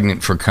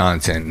pregnant for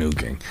content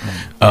nuking.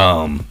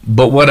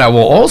 But what I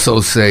will also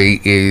say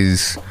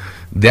is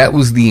that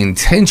was the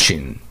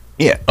intention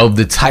of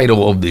the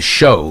title of the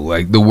show,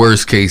 like the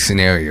worst case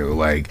scenario.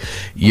 Like,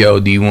 yo,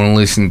 do you want to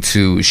listen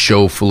to a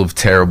show full of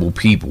terrible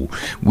people?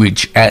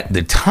 Which at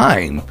the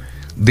time,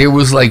 there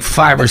was like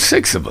 5 or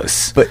 6 of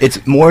us. But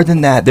it's more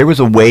than that. There was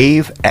a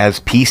wave as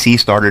PC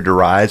started to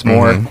rise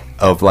more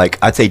of, like,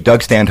 I'd say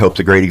Doug Stanhope's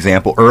a great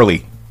example.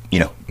 Early,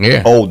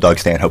 old Doug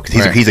Stanhope.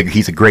 Cause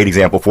he's a great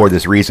example for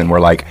this reason. Where,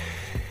 like,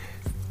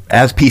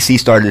 as PC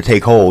started to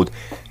take hold,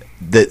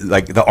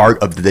 the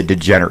art of the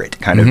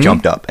degenerate kind of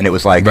jumped up, and it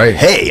was like,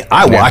 hey,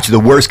 I watch the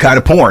worst kind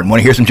of porn.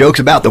 Want to hear some jokes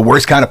about the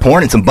worst kind of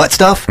porn and some butt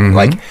stuff?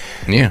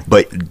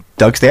 But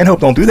Doug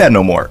Stanhope don't do that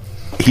no more.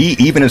 He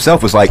even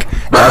himself was like,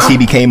 as he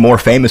became more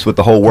famous with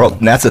the whole world,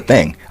 and that's the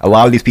thing. A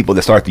lot of these people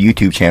that start the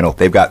YouTube channel,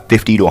 they've got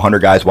 50 to 100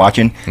 guys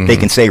watching. They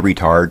can say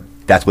retard.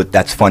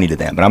 That's funny to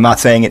them. But I'm not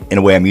saying it in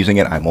a way I'm using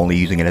it. I'm only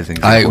using it as an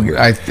example here.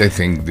 I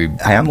think the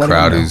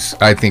crowd is.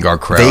 I think our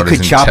crowd is. They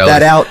could chop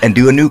that out and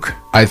do a nuke.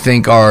 I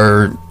think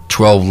our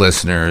 12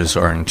 listeners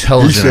are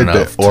intelligent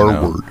enough to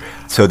know.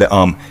 So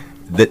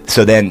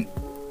then.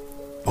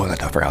 Oh, I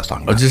forgot what I was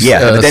talking about.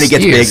 But then it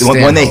gets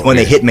big when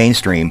they hit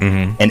mainstream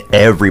and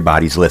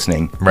everybody's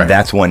listening.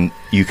 That's when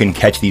you can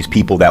catch these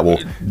people that will.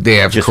 They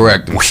have to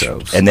correct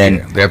themselves, and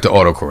then they have to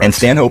autocorrect. And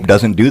Stanhope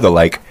doesn't do the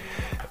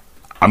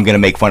I'm going to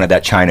make fun of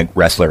that China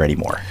wrestler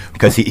anymore,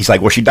 because he's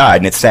like, well, she died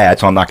and it's sad,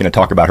 so I'm not going to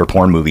talk about her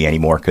porn movie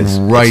anymore. But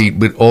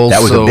also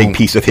that was a big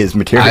piece of his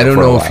material. I don't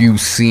know if you've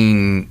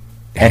seen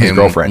him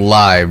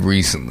live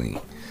recently.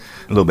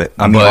 A little bit.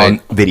 I mean,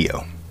 on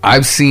video.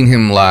 I've seen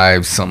him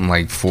live something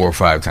like 4 or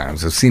 5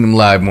 times. I've seen him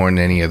live more than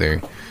any other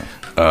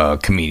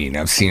comedian.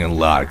 I've seen a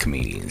lot of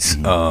comedians.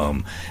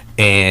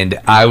 And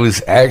I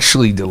was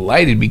actually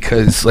delighted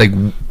because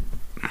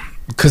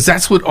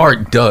that's what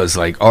art does.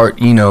 Like, art,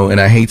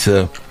 and I hate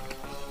to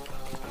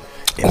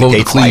quote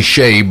the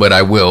cliche, but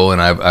I will,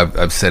 and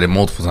I've said it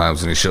multiple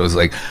times in the show, is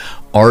like,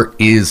 art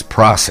is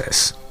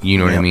process. You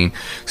know what I mean?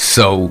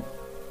 So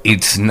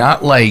it's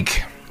not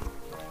like...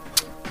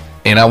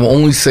 And I will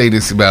only say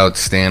this about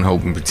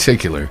Stanhope in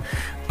particular.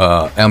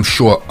 I'm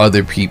sure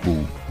other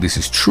people this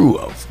is true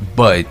of,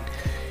 but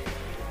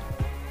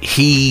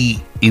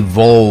he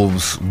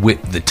evolves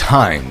with the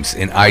times,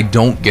 and I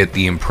don't get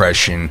the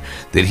impression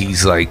that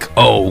he's like,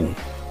 oh,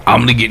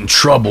 I'm gonna get in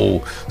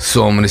trouble,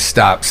 so I'm gonna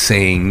stop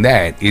saying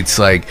that. It's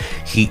like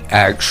he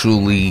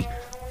actually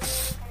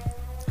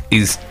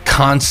is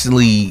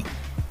constantly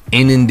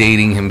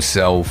inundating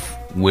himself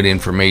with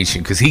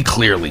information, because he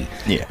clearly,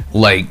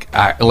 like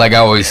I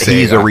always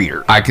say, he's a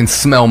reader. I can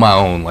smell my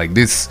own. Like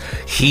this,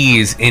 he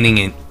is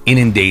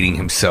inundating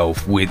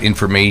himself with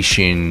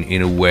information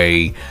in a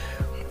way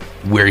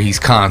where he's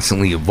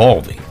constantly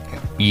evolving.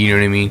 You know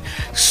what I mean?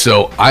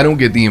 So I don't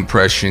get the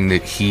impression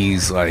that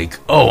he's like,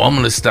 oh, I'm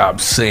gonna stop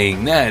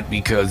saying that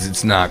because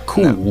it's not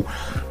cool. No.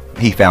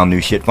 He found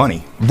new shit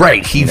funny.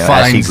 Right. He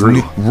finds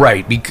new,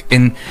 right.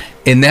 And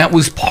that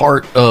was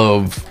part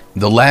of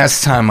the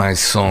last time I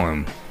saw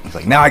him. It's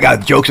like, now I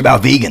got jokes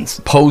about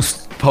vegans.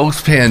 Post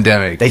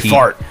pandemic, they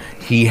fart.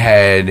 He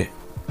had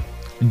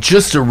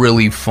just a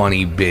really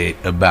funny bit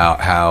about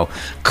how,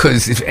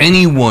 because if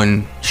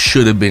anyone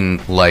should have been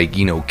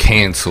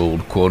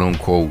canceled, quote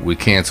unquote, with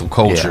cancel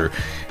culture,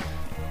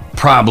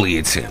 probably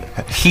it's him.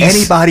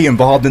 Anybody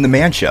involved in the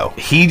Man Show.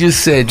 He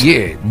just said,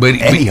 but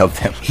any of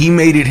them. He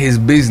made it his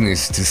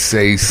business to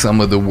say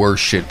some of the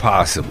worst shit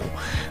possible.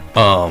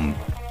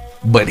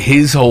 But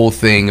his whole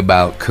thing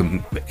about,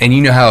 and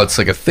you know how it's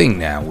like a thing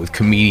now with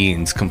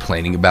comedians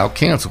complaining about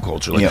cancel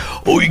culture. Like,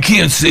 oh, you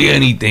can't say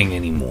anything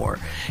anymore.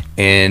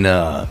 And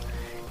I'm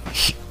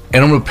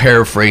going to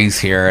paraphrase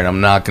here, and I'm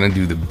not going to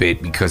do the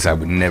bit because I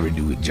would never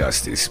do it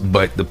justice.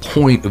 But the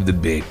point of the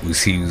bit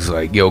was, he was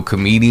like, yo,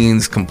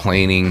 comedians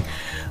complaining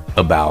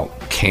about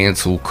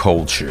cancel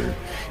culture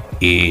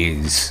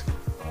is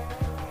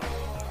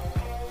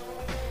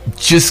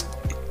just,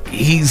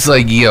 he's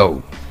like,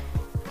 yo,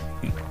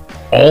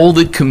 all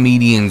the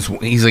comedians,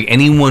 he's like,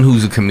 anyone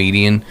who's a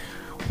comedian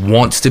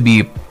wants to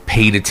be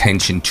paid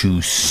attention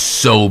to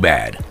so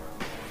bad.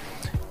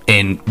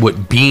 And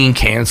what being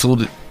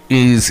canceled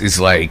is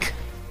like,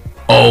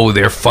 oh,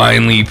 they're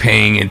finally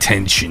paying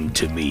attention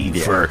to me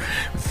for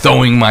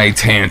throwing my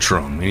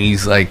tantrum. And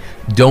he's like,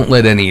 don't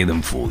let any of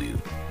them fool you.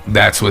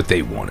 That's what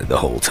they wanted the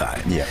whole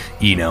time.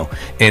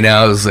 And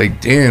I was like,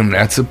 damn,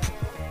 that's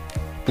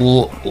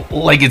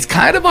it's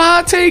kind of a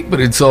hot take, but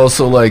it's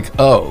also like,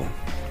 oh,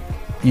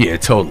 yeah,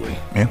 totally.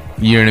 Yeah.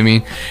 You know what I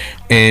mean?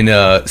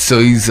 And so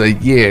he's like,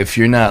 yeah, if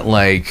you're not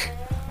like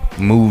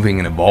moving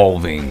and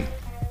evolving,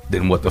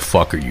 then what the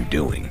fuck are you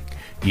doing?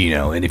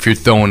 And if you're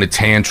throwing a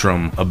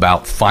tantrum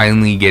about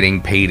finally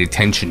getting paid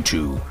attention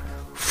to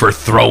for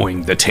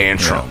throwing the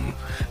tantrum,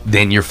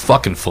 then you're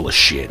fucking full of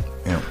shit.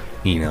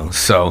 Yeah.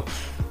 So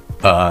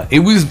it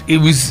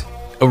was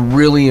a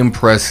really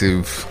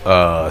impressive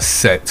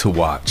set to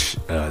watch.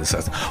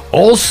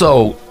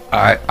 Also,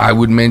 I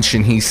would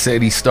mention he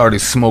said he started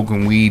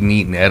smoking weed and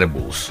eating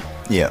edibles.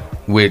 Yeah.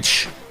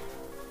 Which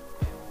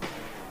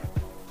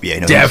no,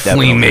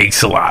 definitely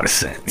makes a lot of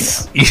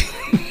sense. Yeah.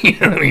 You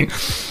know what I mean?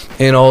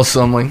 And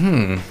also, I'm like,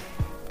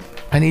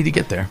 I need to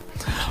get there.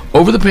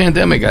 Over the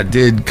pandemic, I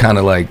did kind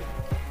of like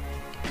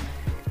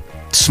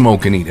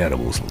smoke and eat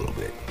edibles a little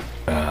bit.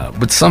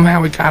 But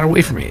somehow it got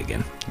away from me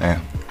again. Yeah.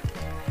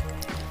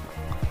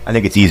 I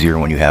think it's easier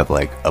when you have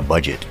like a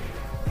budget,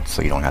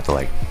 so you don't have to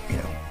like,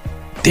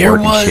 there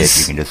work was and shit.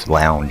 You can just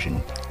lounge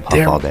and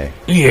puff all day.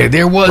 Yeah,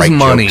 there was Write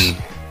money.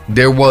 jokes.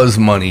 There was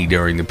money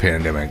during the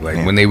pandemic.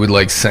 Like when they would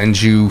like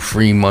send you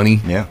free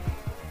money. Yeah.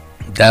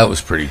 That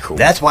was pretty cool.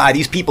 That's why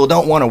these people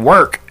don't want to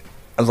work.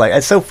 I was like,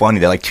 it's so funny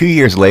that like 2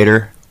 years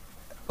later,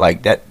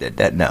 like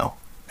that no.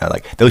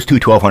 Like those two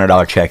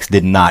 $1,200 checks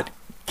did not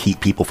keep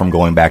people from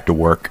going back to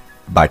work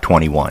by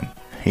 21.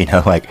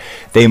 Like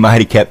they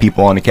might have kept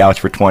people on the couch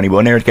for 20, but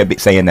when they kept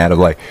saying that, I was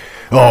like,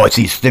 oh, it's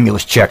these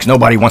stimulus checks.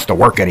 Nobody wants to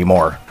work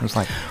anymore. I was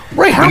like,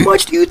 Ray, how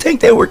much do you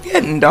think they were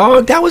getting,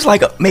 dog? That was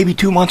like maybe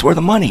 2 months worth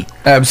of money.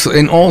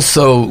 Absolutely. And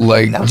also,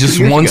 like, just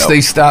once ago.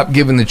 they stopped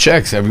giving the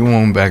checks, everyone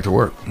went back to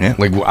work. Yeah.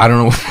 Like, I don't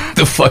know what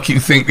the fuck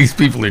you think these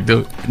people are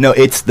doing. No,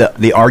 it's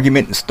the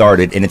argument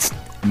started, and it's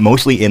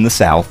mostly in the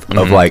South,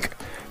 of like,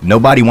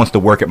 nobody wants to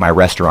work at my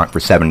restaurant for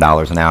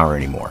 $7 an hour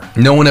anymore.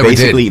 No one ever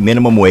Basically, did.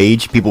 minimum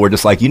wage. People were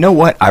just like, you know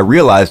what? I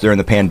realized during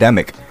the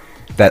pandemic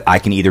that I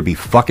can either be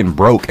fucking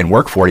broke and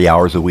work 40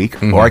 hours a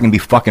week, or I can be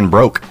fucking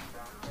broke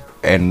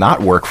and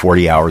not work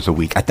 40 hours a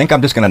week. I think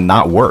I'm just going to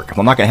not work. If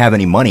I'm not going to have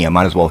any money, I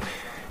might as well,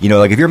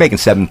 like if you're making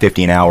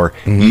 $7.50 an hour,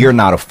 you're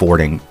not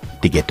affording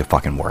to get to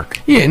fucking work.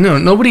 Yeah, no,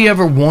 nobody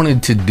ever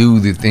wanted to do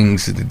the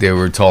things that they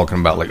were talking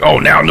about. Like, oh,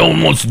 now no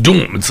one wants to do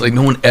them. It's like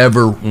no one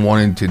ever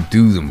wanted to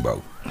do them,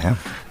 bro. Yeah.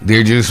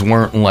 There just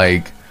weren't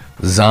like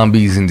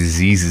zombies and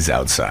diseases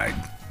outside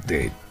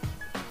that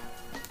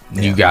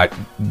you got,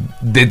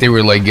 that they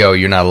were like, yo,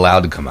 you're not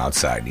allowed to come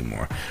outside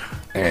anymore.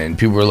 And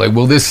people were like,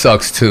 well, this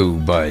sucks too,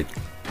 but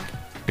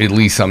at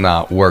least I'm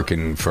not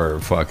working for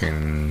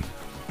fucking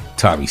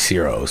Tommy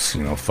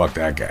Ciros. Fuck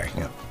that guy.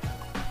 Yeah.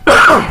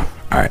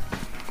 All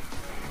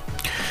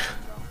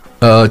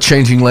right.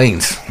 Changing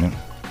lanes. Yeah.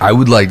 I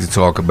would like to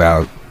talk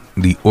about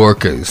the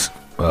orcas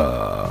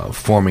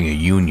forming a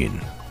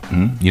union.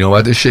 You know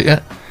about this shit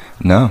yet?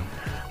 No.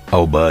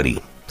 Oh,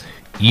 buddy.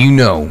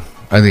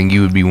 I think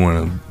you would be one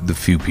of the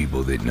few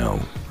people that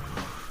know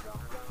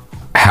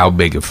how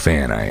big a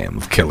fan I am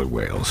of killer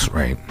whales,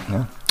 right?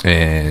 Yeah.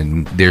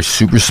 And they're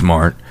super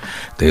smart.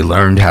 They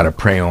learned how to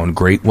prey on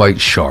great white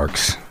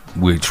sharks,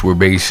 which were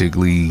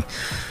basically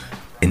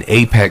an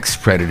apex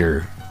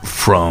predator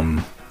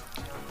from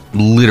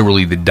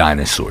literally the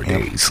dinosaur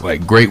days.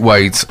 Like, great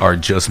whites are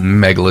just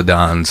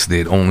megalodons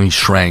that only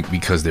shrank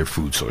because their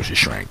food sources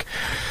shrank.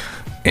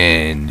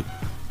 And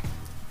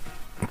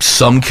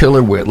some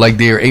killer whale, like,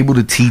 they're able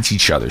to teach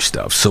each other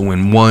stuff. So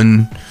when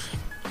one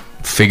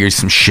figures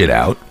some shit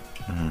out,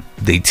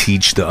 they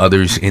teach the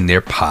others in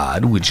their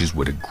pod, which is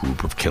what a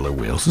group of killer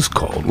whales is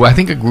called. Well, I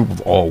think a group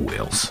of all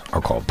whales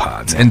are called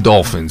pods, and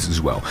dolphins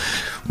as well.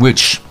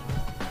 Which,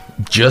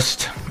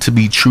 just to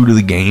be true to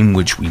the game,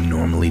 which we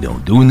normally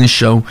don't do in this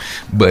show,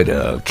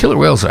 but killer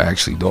whales are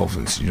actually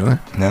dolphins. You know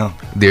that? No.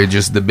 They're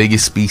just the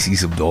biggest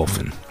species of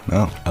dolphin.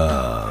 No.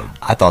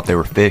 I thought they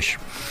were fish.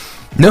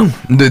 No,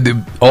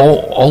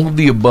 all of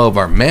the above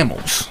are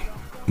mammals.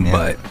 Yeah.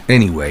 But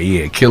anyway,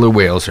 yeah, killer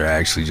whales are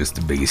actually just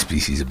the biggest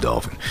species of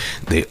dolphin.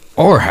 They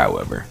are,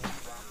 however,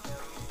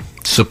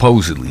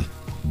 supposedly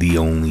the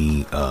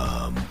only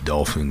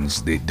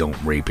dolphins that don't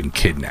rape and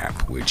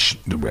kidnap, which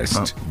the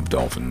rest of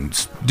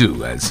dolphins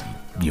do, as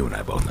you and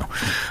I both know.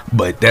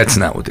 But that's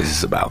not what this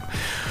is about.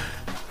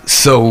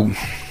 So,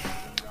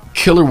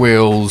 killer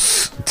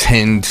whales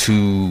tend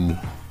to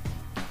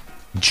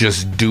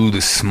just do the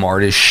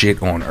smartest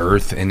shit on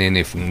Earth, and then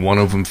if one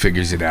of them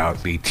figures it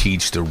out, they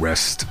teach the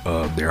rest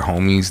of their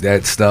homies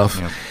that stuff.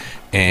 Yep.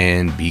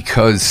 And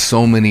because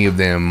so many of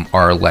them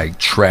are like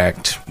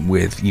tracked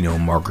with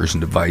markers and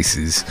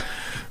devices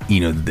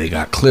they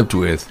got clipped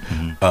with,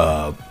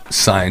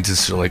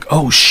 scientists are like,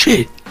 oh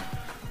shit,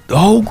 the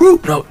whole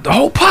group the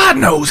whole pod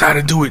knows how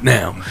to do it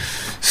now.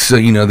 So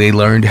they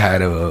learned how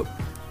to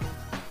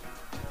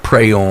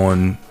prey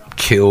on,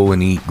 kill,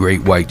 and eat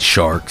great white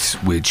sharks,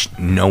 which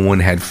no one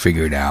had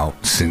figured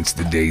out since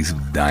the days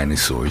of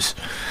dinosaurs.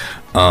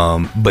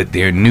 But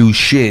their new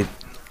shit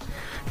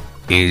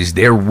is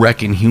they're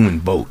wrecking human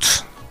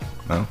boats.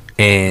 Oh.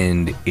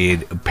 And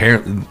it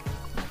apparently,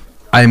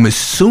 I'm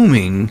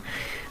assuming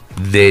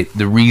that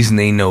the reason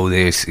they know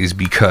this is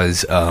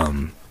because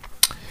the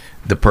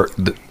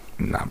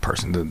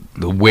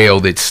whale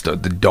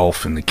the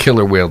dolphin, the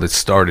killer whale that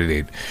started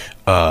it,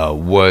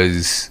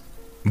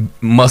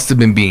 must have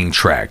been being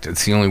tracked.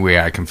 It's the only way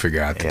I can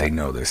figure out that they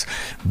know this.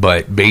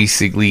 But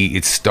basically,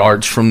 it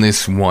starts from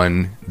this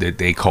one that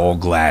they call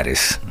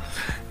Gladys.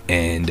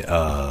 And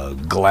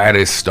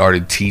Gladys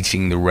started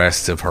teaching the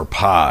rest of her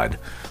pod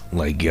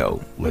like,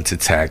 yo, let's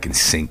attack and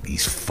sink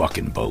these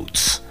fucking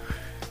boats.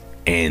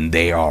 And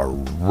they are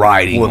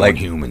riding on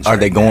humans. Are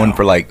they going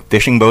for like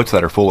fishing boats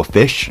that are full of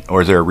fish,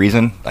 or is there a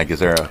reason? Like, is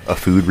there a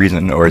food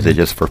reason, or is it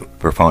just for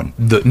fun?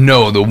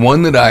 The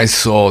one that I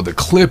saw the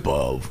clip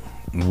of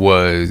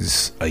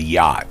was a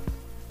yacht.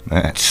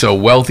 So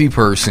wealthy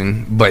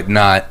person, but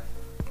not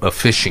a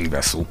fishing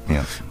vessel.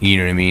 Yeah, you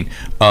know what I mean.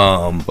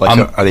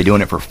 So are they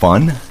doing it for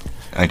fun?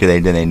 Like,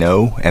 do they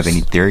know? Have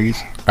any theories?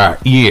 All right,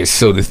 yeah.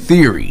 So the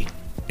theory,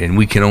 and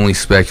we can only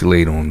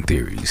speculate on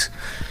theories.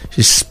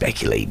 Just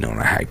speculating on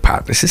a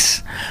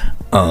hypothesis.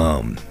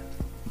 I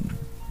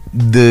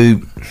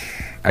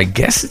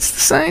guess it's the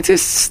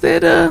scientists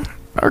that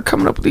are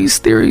coming up with these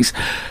theories,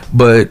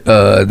 but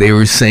they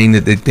were saying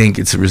that they think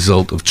it's a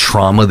result of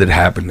trauma that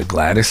happened to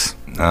Gladys.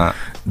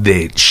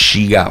 That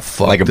she got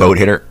fucked like a boat up.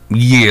 Hitter.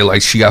 Yeah,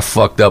 like she got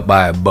fucked up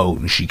by a boat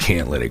and she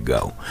can't let it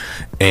go.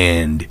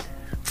 And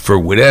for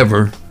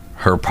whatever,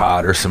 her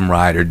pod or some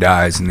rider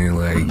dies, and they're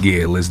like,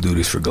 "Yeah, let's do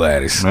this for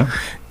Gladys."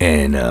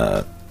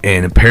 Yeah.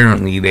 And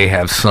apparently they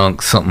have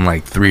sunk something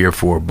like 3 or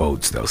 4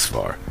 boats thus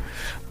far.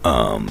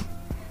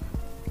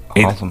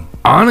 Awesome.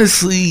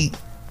 Honestly,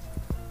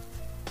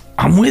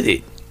 I'm with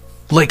it.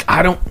 Like,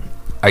 I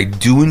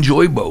do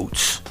enjoy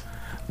boats.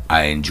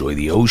 I enjoy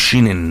the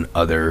ocean and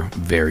other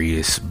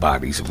various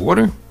bodies of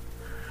water.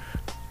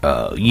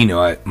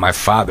 My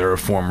father, a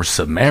former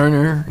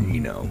submariner,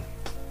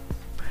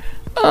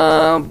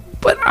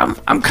 but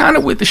I'm kind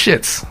of with the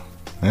shits.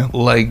 Yeah.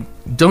 Like,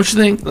 don't you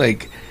think,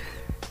 like,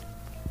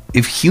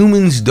 if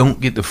humans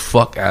don't get the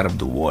fuck out of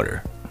the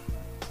water,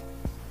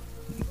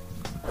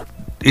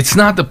 it's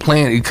not the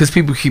planet, because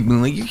people keep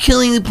being like, you're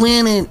killing the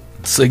planet.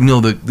 It's like,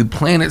 no, the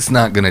planet's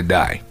not gonna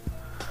die.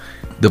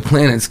 The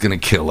planet's gonna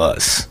kill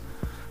us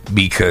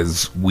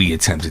because we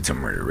attempted to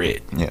murder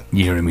it. Yeah.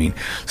 You know what I mean?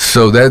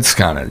 So that's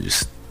kind of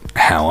just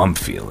how I'm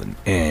feeling.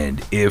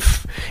 And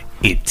if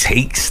it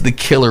takes the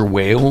killer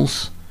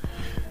whales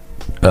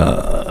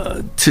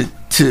to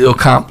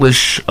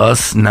accomplish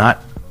us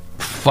not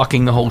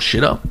fucking the whole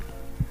shit up,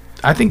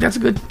 I think that's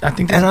good.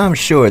 And I'm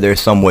sure there's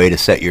some way to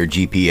set your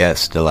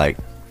GPS to like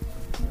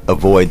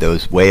avoid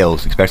those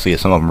whales, especially if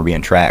some of them are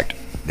being tracked.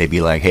 They'd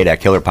be like, hey, that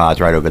killer pod's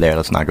right over there,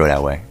 let's not go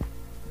that way.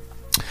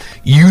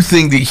 You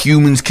think that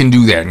humans can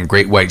do that and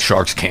great white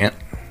sharks can't?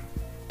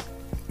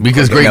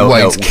 Because great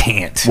whites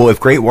can't. Well, if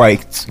great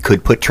whites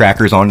could put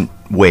trackers on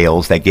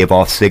whales that give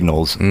off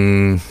signals,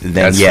 then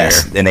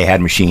yes, fair. Then they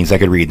had machines that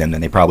could read them, then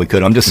they probably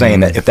could. I'm just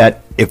saying that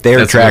if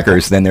they're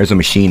trackers, then there's a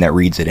machine that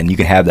reads it, and you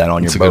can have that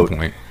on your boat. Good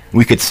point.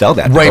 We could sell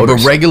that to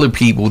boaters. But regular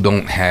people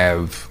don't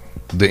have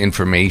the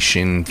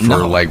information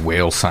for like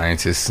whale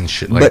scientists and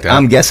shit like that. But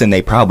I'm guessing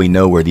they probably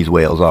know where these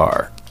whales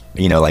are.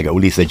 Like at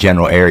least the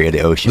general area of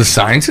the ocean. The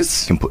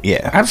scientists can put,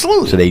 yeah,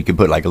 absolutely. So they could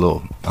put like a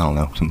little, I don't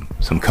know,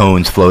 some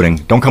cones floating.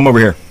 Don't come over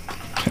here.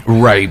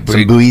 Right, but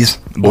some buoys.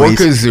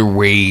 Orcas are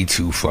way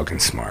too fucking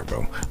smart,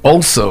 bro.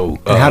 Also,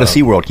 how does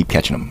SeaWorld keep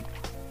catching them?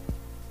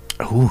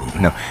 Ooh,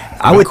 no,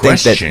 I would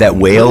think that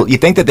whale. You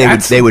think that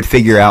they would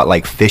figure out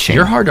like fishing?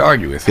 You're hard to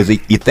argue with, because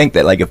you think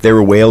that like if there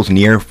were whales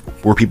near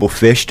where people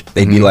fished,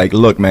 they'd be like,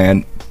 look,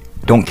 man,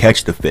 don't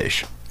catch the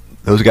fish.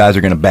 Those guys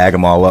are going to bag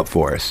them all up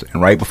for us,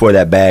 and right before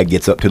that bag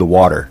gets up to the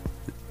water,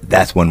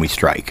 that's when we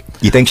strike.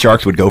 You think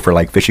sharks would go for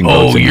like fishing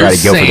boats and try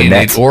to go for the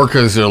nets?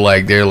 Orcas are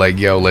like, they're like,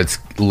 yo,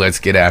 let's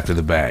get after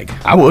the bag.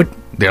 I would.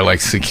 They're like,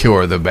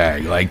 secure the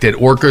bag. Like that.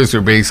 Orcas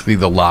are basically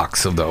the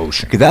locks of the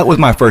ocean. Because that was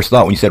my first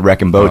thought when you said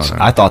wrecking boats.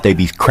 I thought they'd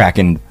be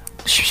cracking,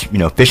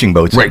 fishing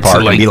boats apart,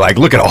 so and be like,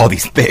 look at all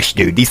these fish,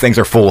 dude. These things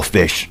are full of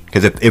fish.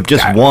 Because if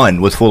just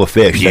one was full of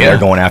fish, then they're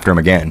going after them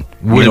again.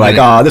 You're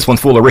like, this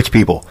one's full of rich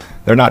people.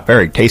 They're not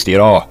very tasty at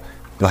all.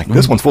 They're like,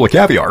 this one's full of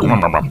caviar.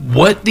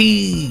 What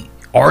the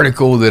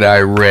article that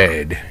I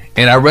read,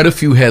 and I read a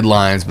few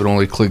headlines, but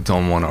only clicked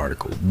on one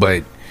article,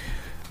 but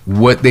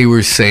what they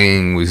were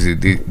saying was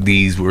that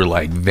these were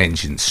like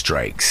vengeance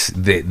strikes,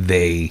 that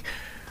they,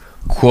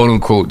 quote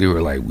unquote, they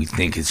were like, we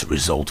think it's a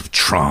result of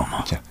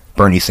trauma. Yeah.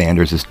 Bernie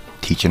Sanders is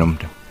teaching them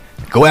to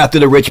go after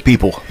the rich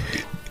people.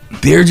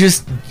 They're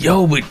just,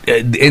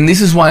 and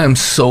this is why I'm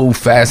so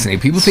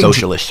fascinated. People think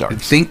socialist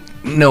sharks.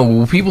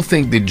 People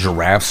think that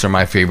giraffes are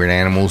my favorite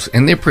animals,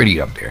 and they're pretty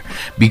up there.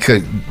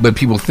 But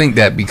people think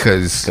that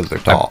because they're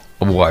tall.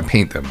 I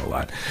paint them a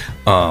lot.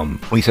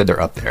 You said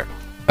they're up there.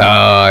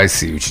 I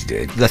see what you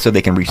did. That's so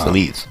they can reach the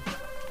leaves.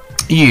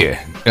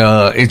 Yeah,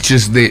 it's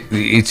just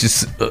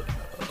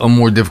a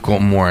more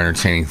difficult, more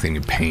entertaining thing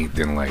to paint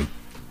than like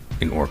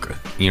an orca.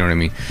 You know what I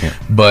mean? Yeah.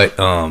 But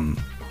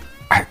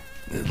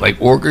like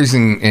orcas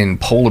and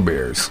polar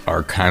bears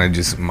are kind of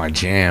just my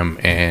jam,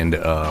 and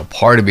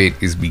part of it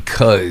is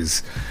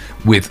because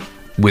with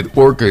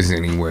orcas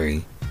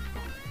anyway,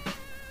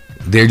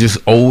 they're just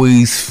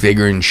always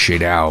figuring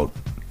shit out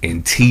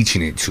and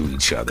teaching it to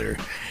each other.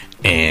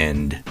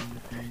 And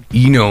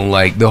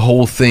like the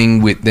whole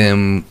thing with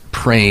them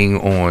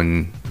preying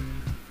on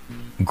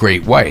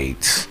great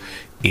whites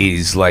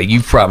is like,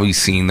 you've probably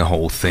seen the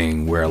whole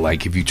thing where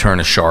like if you turn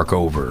a shark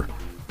over,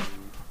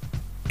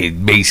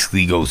 it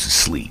basically goes to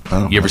sleep.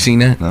 You ever seen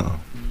that? No.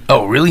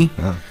 Oh, really?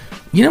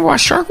 You never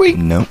watched Shark Week?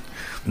 Nope.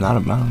 I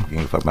don't give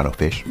a fuck about no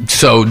fish.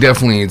 So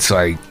definitely it's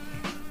like,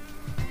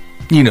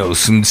 you know,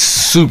 some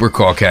super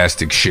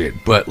caucastic shit,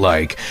 but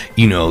like,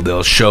 you know,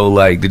 they'll show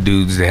like the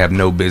dudes that have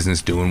no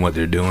business doing what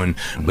they're doing,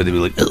 but they'll be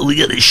like, oh, we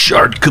got this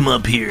shark come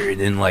up here, and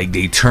then like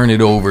they turn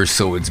it over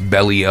so it's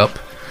belly up.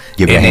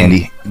 Give it a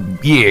handy.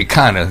 Yeah,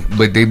 kind of,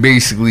 but they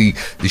basically,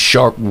 the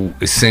shark will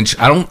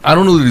essentially, I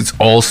don't know that it's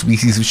all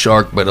species of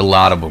shark, but a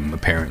lot of them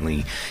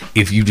apparently,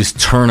 if you just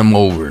turn them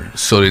over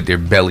so that they're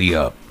belly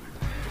up.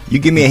 You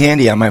give me a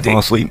handy, I might fall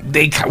asleep.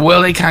 They kind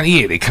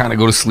of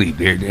go to sleep.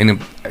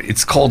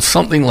 It's called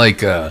something like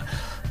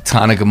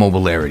tonic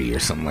immobility or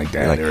something like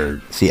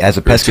that,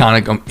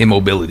 tonic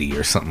immobility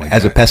or something like that.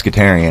 As a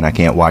pescatarian, I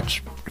can't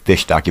watch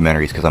fish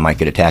documentaries because I might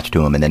get attached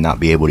to them and then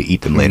not be able to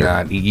eat them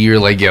later. You're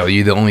like, yo,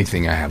 you're the only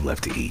thing I have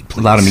left to eat.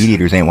 Please. A lot of meat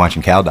eaters ain't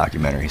watching cow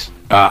documentaries.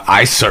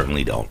 I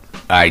certainly don't.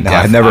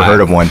 I've never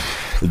heard of one.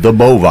 The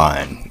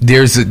bovine.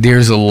 There's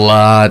a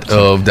lot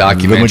of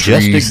documentaries, the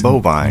majestic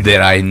bovine,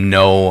 that I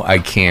know I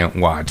can't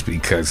watch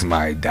because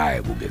my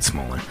diet will get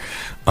smaller.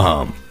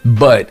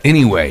 But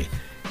anyway,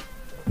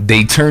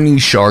 they turn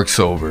these sharks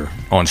over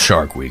on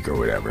Shark Week or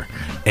whatever,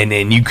 and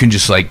then you can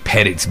just like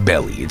pet its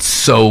belly. It's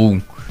so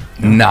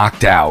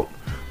knocked out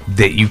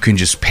that you can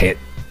just pet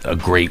a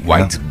great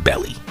white's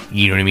belly.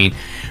 You know what I mean?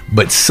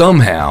 But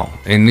somehow,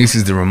 and this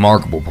is the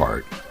remarkable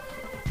part,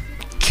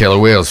 killer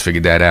whales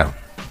figured that out.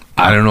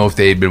 I don't know if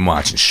they had been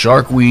watching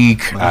Shark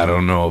Week. I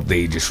don't know if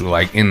they just were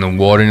like in the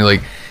water and they're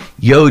like,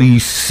 yo, do you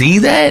see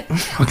that?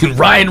 Fucking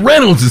Ryan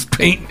Reynolds is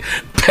petting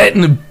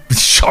the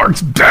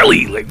shark's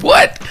belly. Like,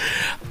 what?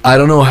 I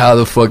don't know how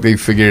the fuck they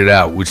figured it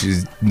out, which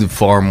is the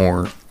far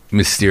more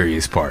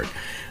mysterious part.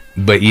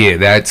 But yeah,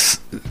 that's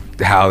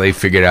how they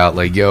figured out,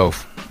 like, yo,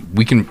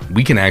 we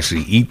can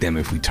actually eat them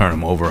if we turn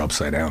them over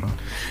upside down.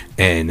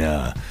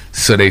 And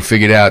so they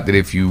figured out that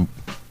if you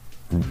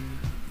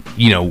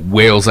know,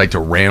 whales like to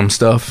ram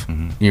stuff. You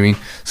know what I mean?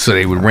 So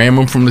they would ram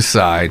them from the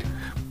side,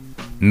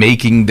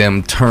 making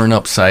them turn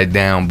upside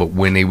down. But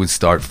when they would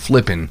start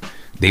flipping,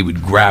 they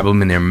would grab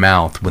them in their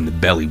mouth when the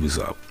belly was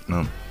up.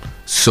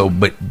 So,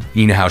 but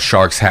you know how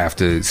sharks have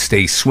to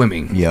stay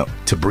swimming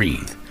to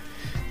breathe.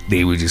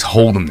 They would just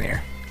hold them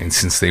there. And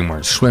since they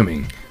weren't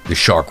swimming, the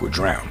shark would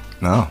drown.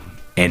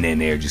 And then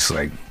they're just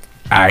like,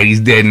 all right, he's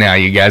dead now.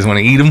 You guys want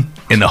to eat him?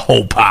 And the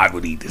whole pod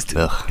would eat this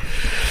dude.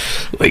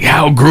 Like,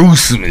 how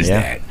gruesome is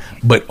that?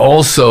 But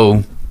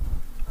also,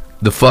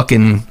 the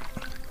fucking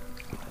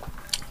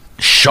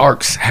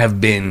sharks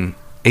have been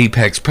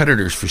apex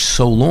predators for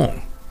so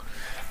long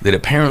that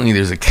apparently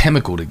there's a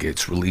chemical that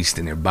gets released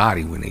in their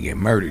body when they get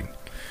murdered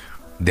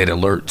that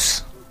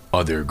alerts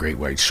other great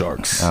white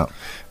sharks.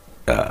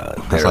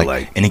 They're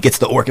like, and it gets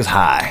the orcas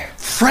high.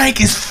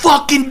 Frank is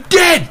fucking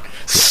dead.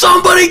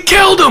 Somebody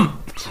killed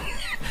him.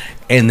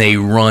 And they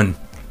run.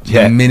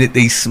 The minute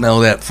they smell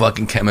that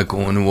fucking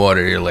chemical in the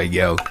water, they're like,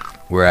 yo,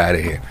 we're out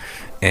of here.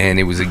 And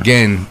it was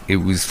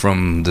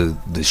from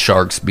the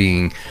sharks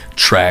being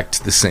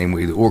tracked the same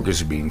way the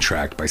orcas are being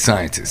tracked by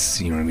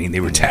scientists. You know what I mean? They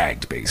were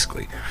tagged,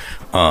 basically.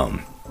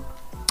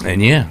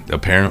 And yeah,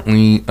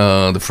 apparently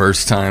the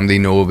first time they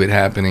know of it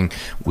happening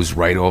was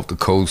right off the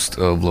coast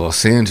of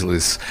Los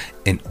Angeles.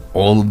 And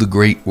all of the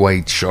great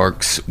white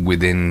sharks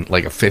within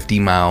like a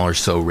 50-mile or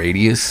so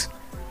radius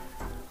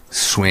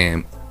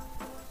swam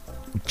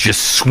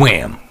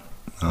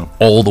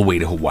all the way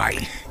to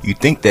Hawaii. You'd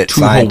think that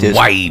scientists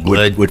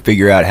would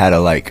figure out how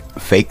to like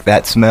fake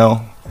that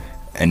smell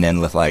and then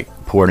with like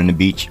pour it in the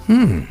beach.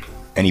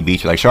 Any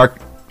beach, like shark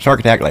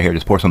attack, like here,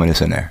 just pour some of this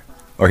in there.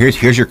 Or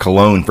here's your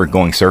cologne for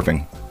going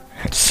surfing.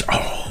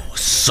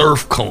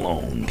 Surf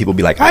cologne. People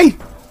be like, "Hey,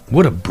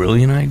 what a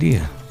brilliant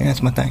idea." Yeah,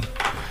 that's my thing.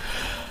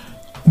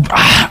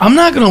 I'm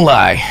not gonna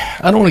lie,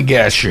 I don't want to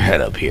gas your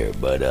head up here,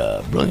 but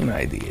brilliant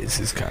ideas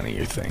is kind of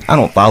your thing. I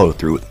don't follow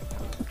through with it.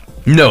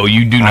 No,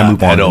 you do not. I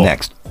move on to the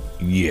next.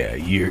 Yeah,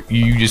 you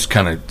just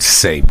kind of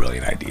say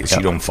brilliant ideas.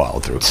 You don't follow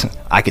through.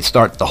 I could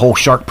start the whole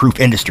shark-proof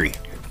industry.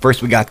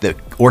 First, we got the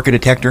orca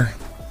detector.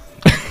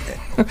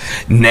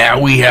 Now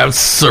we have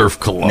surf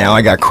cologne. Now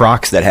I got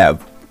Crocs that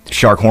have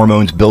shark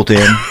hormones built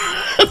in,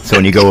 so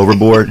when you go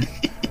overboard.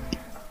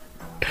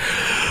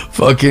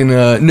 Fucking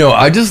no,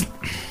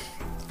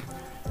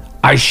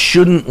 I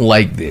shouldn't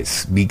like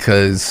this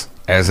because,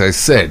 as I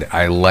said,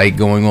 I like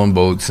going on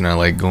boats and I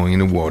like going in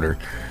the water,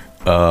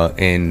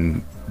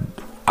 and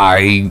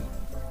I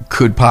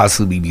could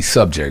possibly be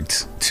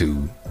subject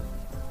to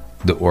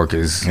the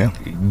orcas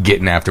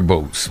getting after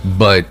boats,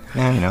 but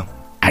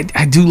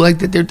I do like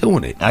that they're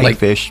doing it. I like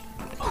fish.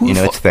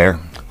 It's fair.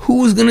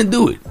 Who was gonna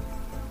do it?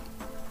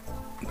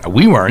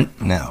 We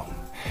weren't. No.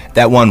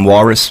 That one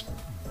walrus.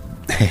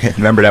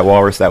 Remember that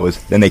walrus?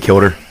 Then they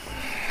killed her.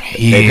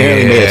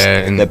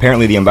 Yeah.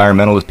 Apparently the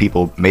environmentalist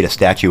people made a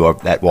statue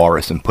of that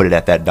walrus and put it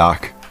at that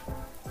dock.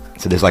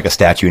 So there's like a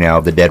statue now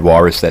of the dead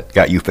walrus that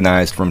got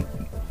euthanized from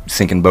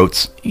sinking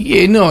boats.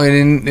 Yeah, no,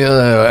 and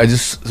I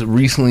just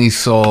recently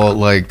saw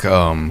like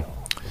the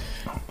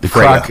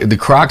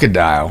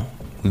crocodile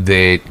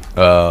that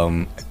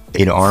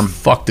ate an arm.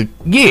 Fuck that.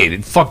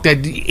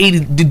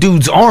 Ate the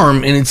dude's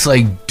arm, and it's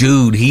like,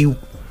 dude,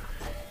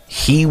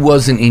 he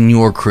wasn't in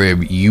your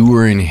crib, you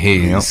were in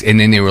his. And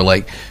then they were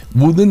like,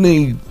 well, then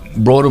they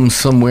brought him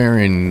somewhere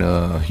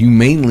and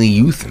humanely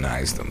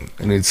euthanized him.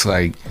 And it's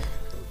like,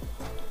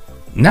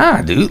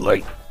 nah, dude,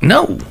 like,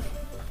 no.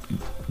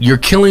 You're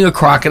killing a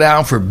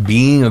crocodile for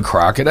being a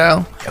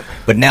crocodile?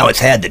 But now it's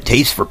had the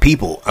taste for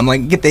people. I'm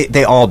like,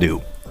 they all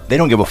do. They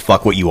don't give a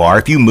fuck what you are.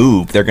 If you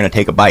move, they're going to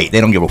take a bite.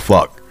 They don't give a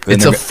fuck.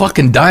 It's a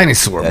fucking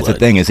dinosaur. That's the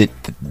thing, is it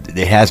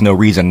has no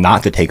reason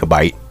not to take a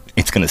bite.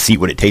 It's going to see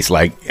what it tastes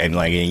like, and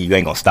like, you ain't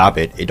going to stop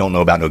it. It don't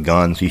know about no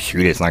guns. You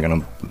shoot it, it's not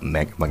going to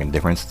make a fucking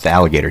difference. It's an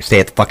alligator. Stay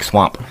at the fucking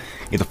swamp.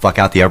 Get the fuck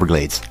out the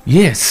Everglades.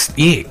 Yes,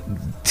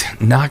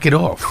 knock it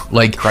off.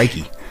 Like,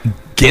 crikey.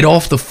 Get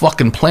off the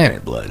fucking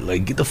planet, blood.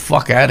 Like, get the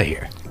fuck out of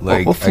here.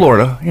 Like, well,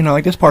 Florida,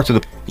 like, there's parts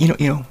of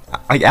the,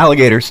 like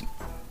alligators,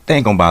 they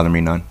ain't gonna bother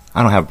me none.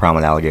 I don't have a problem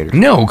with alligators.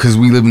 No, because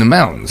we live in the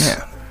mountains.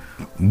 Yeah.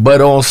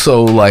 But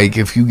also, like,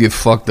 if you get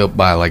fucked up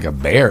by, like, a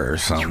bear or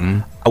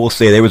something. I will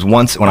say, there was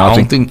once when I was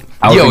in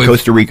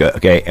Costa Rica,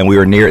 okay, and we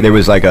were near, there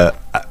was like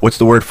what's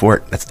the word for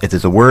it?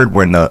 It's a word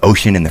when the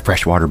ocean and the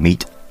freshwater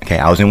meet. Okay,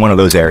 I was in one of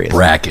those areas.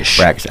 Brackish.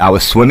 I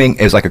was swimming.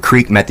 It was like a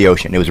creek met the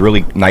ocean. It was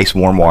really nice,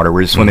 warm water.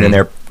 We're just swimming in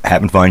there,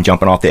 having fun,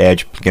 jumping off the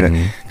edge.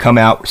 Gonna come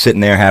out,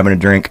 sitting there, having a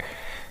drink.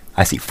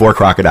 I see 4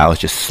 crocodiles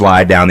just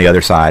slide down the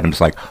other side. I'm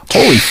just like,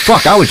 holy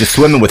fuck, I was just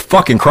swimming with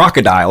fucking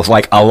crocodiles.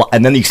 Like,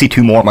 and then you see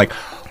 2 more. I'm like,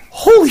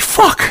 holy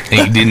fuck.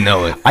 And you didn't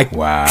know it.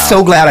 Wow.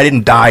 So glad I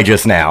didn't die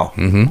just now.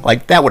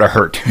 Like, that would have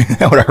hurt.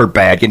 That would have hurt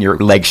bad, getting your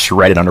legs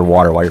shredded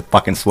underwater while you're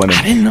fucking swimming.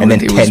 I didn't know and then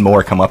 10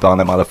 more come up on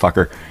that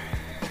motherfucker.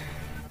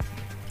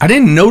 I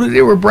didn't know that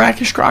they were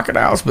brackish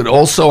crocodiles, but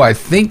also I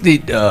think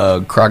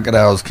that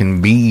crocodiles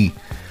can be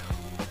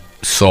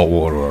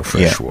saltwater or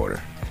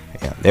freshwater.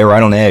 Yeah, they're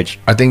right on the edge.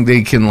 I think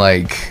they can,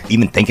 like...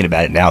 Even thinking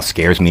about it now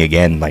scares me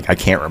again. Like, I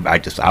can't remember.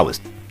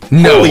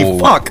 Holy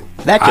fuck,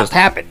 that just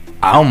happened.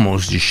 I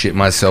almost just shit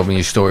myself, and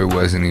your story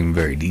wasn't even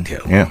very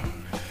detailed. Yeah.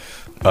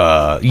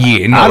 I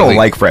don't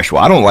like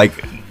freshwater. I don't like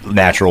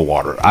natural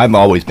water. I've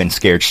always been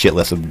scared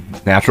shitless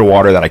of natural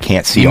water that I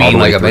can't see. You all mean the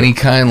way like through. Of any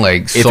kind,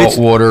 like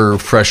saltwater,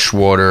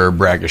 freshwater,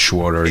 brackish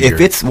water? If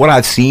it's what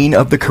I've seen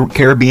of the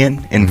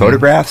Caribbean in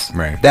photographs,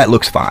 that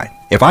looks fine.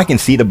 If I can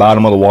see the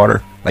bottom of the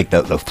water, like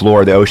the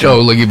floor of the ocean. Oh,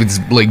 like if it's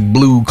like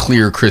blue,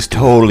 clear, crystal.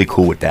 Totally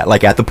cool with that.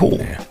 Like at the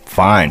pool,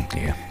 fine.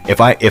 Yeah.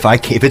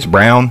 If it's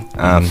brown,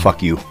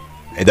 fuck you.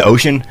 The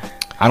ocean,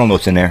 I don't know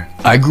what's in there.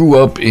 I grew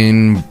up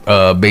in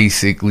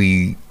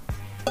basically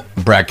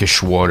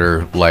brackish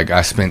water. Like,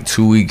 I spent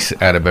 2 weeks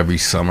out of every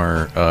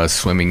summer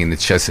swimming in the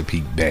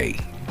Chesapeake Bay.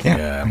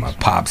 My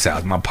pop's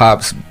house. My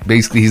pop's,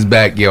 basically his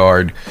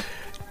backyard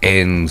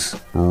ends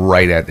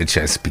right at the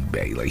Chesapeake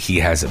Bay. Like, he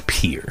has a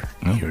pier.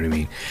 You know what I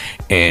mean?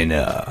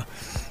 And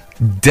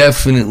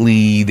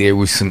definitely there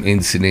was some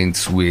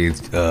incidents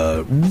with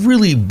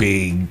really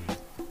big,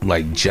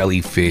 like,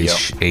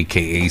 jellyfish,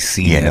 aka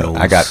sea nettles.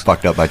 I got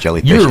fucked up by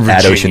jellyfish. You're a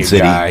at Ocean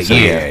City. Guy. So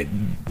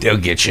they'll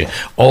get you.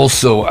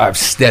 Also, I've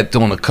stepped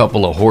on a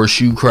couple of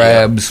horseshoe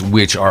crabs,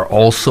 which are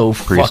also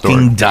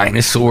fucking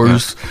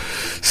dinosaurs.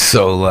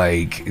 So,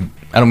 like,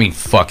 I don't mean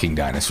fucking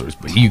dinosaurs,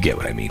 but you get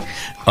what I mean.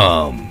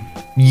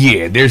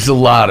 There's a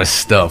lot of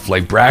stuff.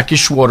 Like,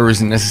 brackish water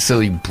isn't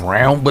necessarily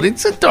brown, but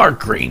it's a dark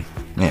green.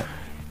 Yeah.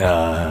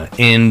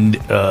 And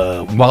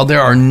while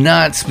there are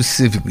not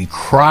specifically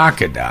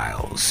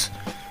crocodiles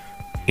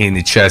in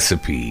the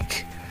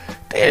Chesapeake,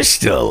 there's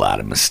still a lot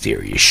of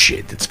mysterious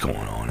shit that's going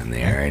on in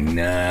there, and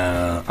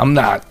I'm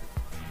not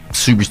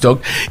super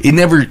stoked. It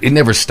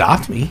never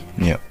stopped me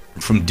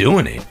from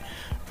doing it,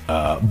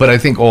 but I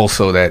think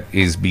also that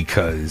is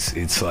because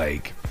it's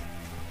like,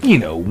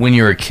 when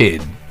you're a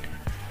kid,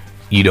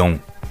 you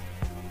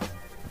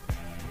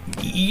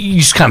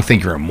just kind of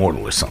think you're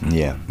immortal or something.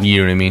 Yeah, you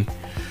know what I mean.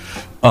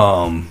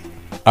 All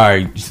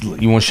right,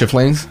 you want to shift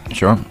lanes?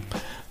 Sure.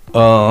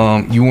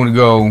 You want to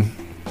go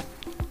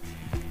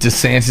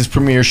DeSantis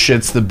premier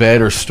shits the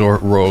bed, or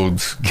Stuart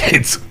Rhodes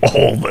gets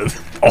all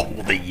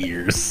the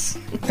years?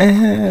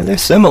 They're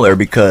similar,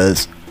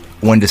 because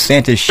when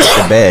DeSantis shit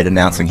the bed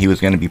announcing he was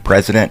going to be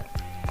president,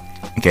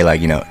 okay, like,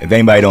 if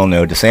anybody don't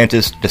know,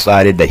 DeSantis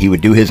decided that he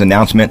would do his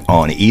announcement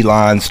on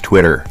Elon's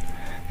Twitter,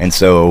 and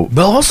so,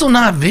 but also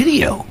not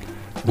video.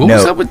 What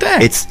was up with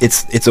that?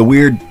 It's a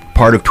weird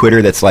part of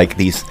Twitter that's like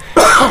these.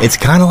 It's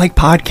kind of like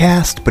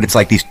podcast, but it's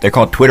like these. They're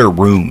called Twitter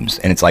rooms,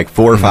 and it's like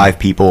 4 or 5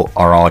 people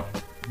are all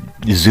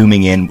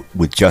zooming in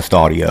with just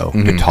audio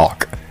to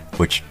talk,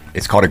 which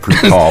it's called a group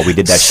call. We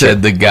did that.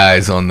 Said the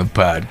guys on the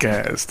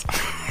podcast.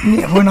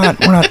 Yeah, we're not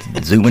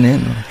zooming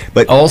in,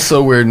 but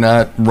also we're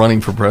not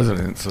running for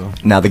president. So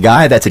now the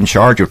guy that's in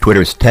charge of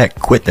Twitter's tech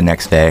quit the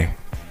next day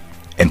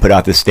and put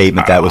out this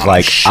statement that was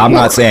like, sure. I'm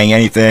not saying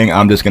anything.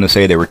 I'm just going to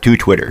say there were 2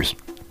 Twitters,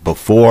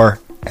 before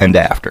and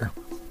after.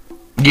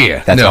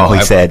 Yeah, that's all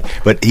he said.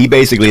 But he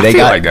basically, I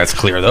feel like that's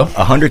clear though.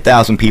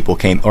 100,000 people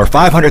came, or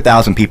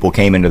 500,000 people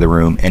came into the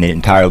room, and it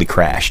entirely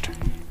crashed.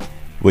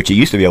 which it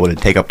used to be able to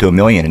take up to $1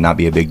 million and not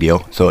be a big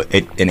deal. So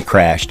it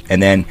crashed,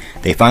 and then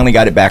they finally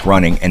got it back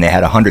running, and they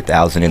had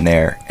 100,000 in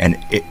there, and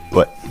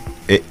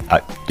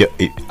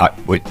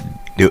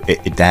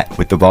that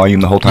with the volume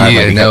the whole time,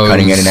 like, kept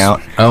cutting in and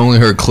out. I only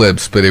heard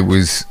clips, but it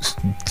was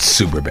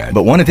super bad.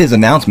 But one of his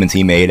announcements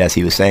he made as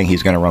he was saying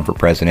he's going to run for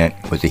president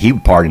was that he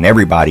would pardon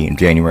everybody in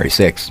January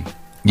 6th.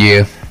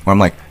 Yeah. Where I'm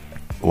like,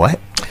 what?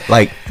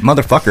 Like,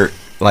 motherfucker.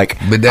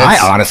 Like, I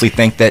honestly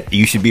think that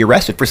you should be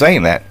arrested for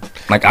saying that.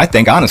 Like, I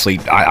think, honestly,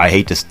 I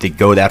hate to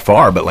go that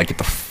far, but, like,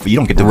 you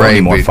don't get to vote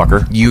anymore,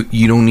 fucker.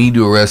 You don't need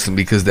to arrest him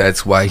because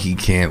that's why he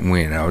can't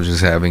win. I was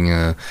just having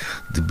a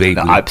debate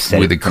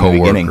with a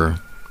coworker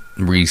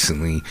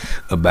recently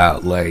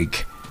about,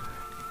 like,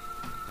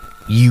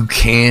 you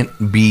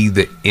can't be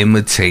the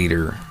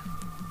imitator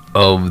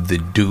of the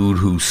dude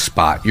whose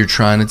spot you're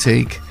trying to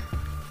take.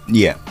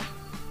 Yeah.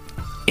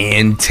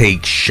 And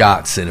take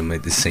shots at him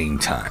at the same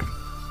time.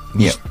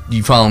 Yeah.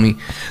 You follow me?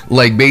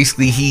 Like,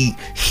 basically, he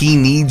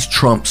needs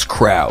Trump's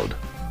crowd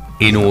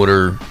in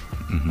order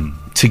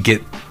to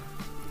get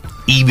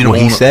even on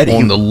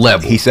the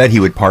level. He said he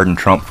would pardon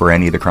Trump for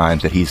any of the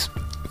crimes that he's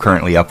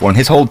currently up on.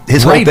 His whole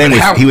thing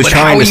was he was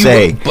trying to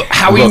say, but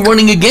how are you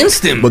running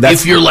against him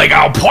if you're like,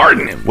 I'll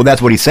pardon him? Well, that's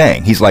what he's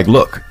saying. He's like,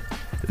 look,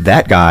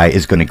 that guy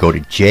is going to go to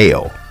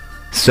jail,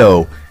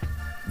 so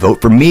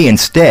vote for me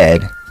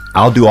instead.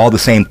 I'll do all the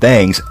same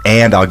things,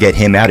 and I'll get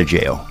him out of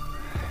jail.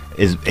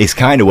 Is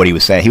kind of what he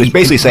was saying. He was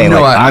basically saying,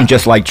 I'm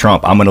just like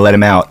Trump. I'm going to let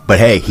him out. But,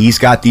 hey, he's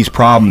got these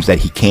problems that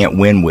he can't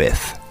win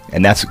with.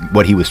 And that's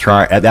what he was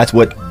trying. That's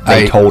what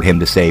they told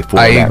him to say for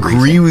that reason. I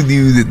agree with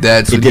you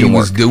that's what he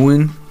was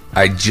doing.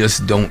 I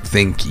just don't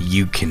think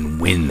you can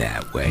win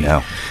that way.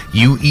 No.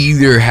 You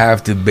either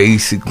have to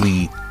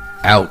basically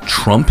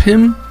out-Trump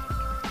him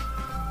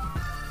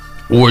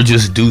or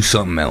just do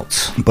something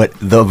else. But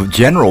the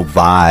general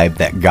vibe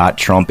that got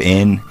Trump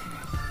in,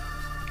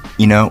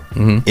 you know,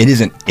 it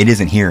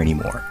isn't here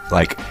anymore.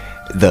 Like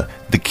the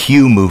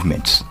Q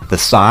movements, the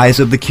size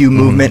of the Q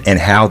movement and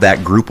how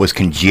that group was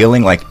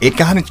congealing, like it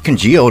got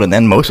congealed, and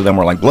then most of them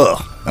were like,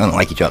 "Ugh, I don't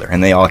like each other,"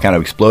 and they all kind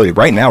of exploded.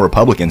 Right now,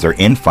 Republicans are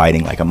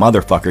infighting like a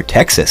motherfucker.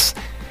 Texas,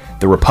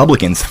 the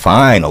Republicans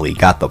finally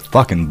got the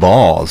fucking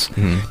balls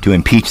to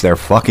impeach their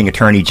fucking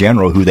attorney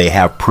general, who they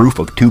have proof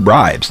of 2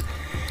 bribes.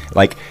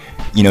 Like,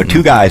 you know,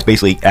 2 guys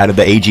basically out of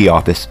the AG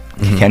office,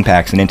 Ken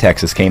Paxton in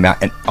Texas, came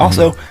out, and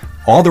also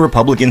all the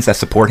Republicans that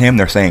support him,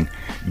 they're saying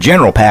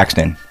General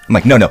Paxton. I'm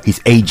like, no,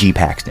 he's AG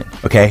Paxton,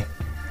 okay?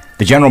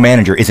 The general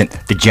manager isn't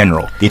the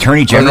general. The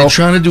attorney general. Are they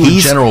trying to do a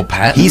General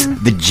Patton?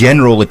 He's the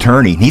general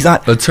attorney. He's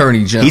not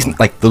attorney general. He's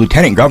like the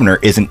lieutenant governor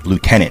isn't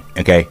lieutenant,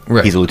 okay?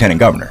 Right. He's a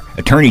lieutenant governor.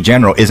 Attorney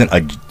general isn't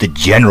the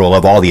general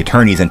of all the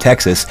attorneys in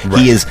Texas. Right.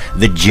 He is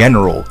the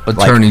general.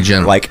 Attorney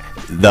general. Like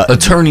the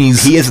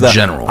attorneys. He is the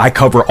general. I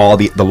cover all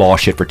the law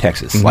shit for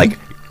Texas. Like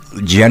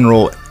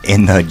general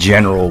in the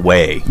general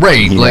way,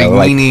 right? Like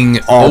meaning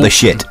all the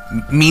shit,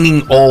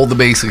 meaning all the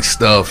basic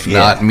stuff,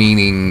 not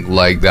meaning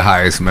like the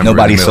highest member.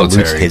 Nobody of the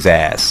military. salutes his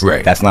ass,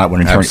 right? That's not what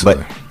an attorney.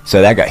 Absolutely. But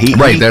so that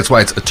guy, that's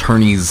why it's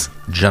attorneys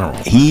general.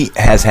 He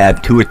has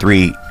had 2 or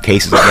 3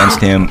 cases against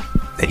him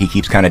that he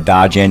keeps kind of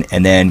dodging,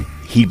 and then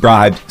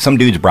some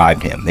dudes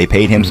bribed him. They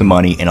paid him some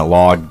money, and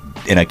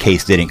a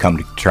case didn't come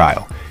to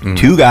trial.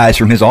 2 guys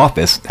from his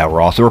office that were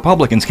also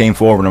Republicans came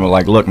forward and were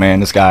like, "Look, man,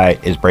 this guy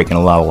is breaking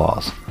a lot of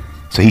laws."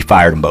 So he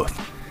fired them both.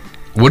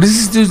 What is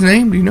this dude's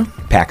name? Do you know?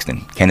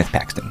 Paxton. Ken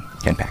Paxton.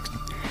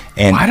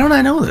 And why don't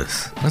I know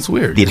this? That's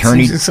weird. The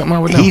attorney, something I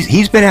would know.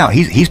 He's been out.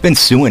 He's been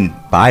suing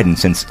Biden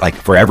since, like,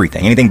 for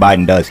everything. Anything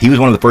Biden does. He was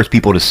one of the first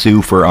people to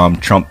sue for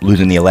Trump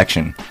losing the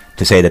election,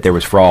 to say that there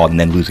was fraud and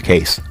then lose a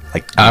case.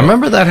 Like, I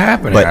remember that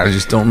happening. But I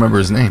just don't remember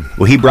his name.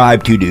 Well, he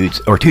bribed 2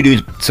 dudes.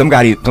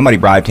 Somebody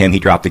bribed him. He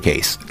dropped the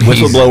case.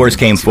 Whistleblowers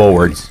came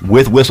forward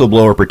with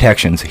whistleblower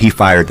protections. He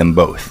fired them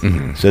both.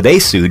 So they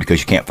sued because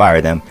you can't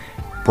fire them.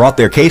 Brought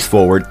their case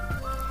forward.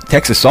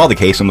 Texas saw the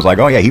case and was like,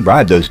 "Oh yeah, he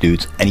bribed those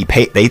dudes," and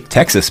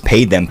Texas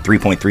paid them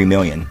 $3.3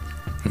 million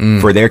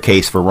for their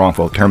case for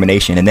wrongful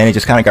termination, and then it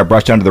just kind of got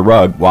brushed under the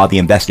rug while the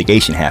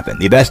investigation happened.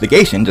 The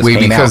investigation just came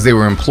out because they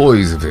were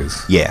employees of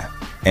his. Yeah,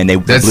 and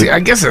I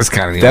guess that's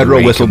kind of the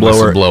federal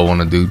whistleblower blow on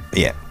a dude.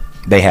 Yeah,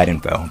 they had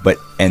info,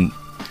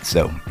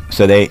 so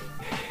they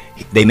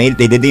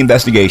did the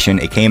investigation.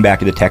 It came back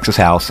to the Texas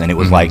House, and it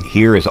was like,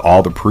 here is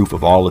all the proof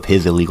of all of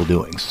his illegal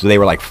doings. So they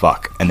were like,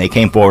 fuck. And they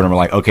came forward and were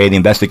like, okay, the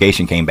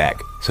investigation came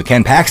back. So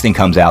Ken Paxton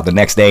comes out the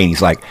next day, and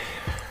he's like,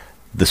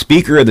 the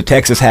Speaker of the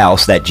Texas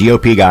House, that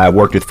GOP guy I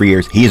worked with for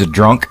years, he's a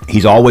drunk.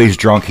 He's always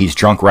drunk. He's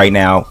drunk right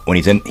now. When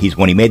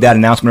he made that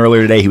announcement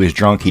earlier today, he was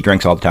drunk. He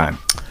drinks all the time.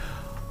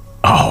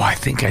 Oh, I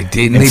think I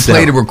did. And they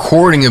played a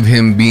recording of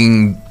him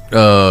being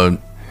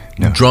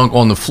drunk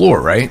on the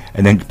floor, right?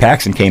 And then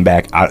Paxton came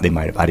back. I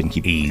didn't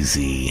keep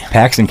easy.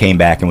 Paxton came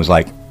back and was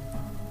like,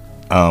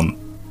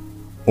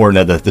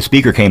 the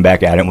Speaker came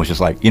back at it and was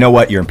just like, you know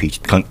what, you're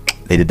impeached. Clink.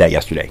 They did that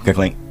yesterday.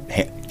 Clink.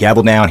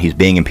 Gavel down. He's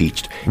being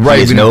impeached. Right.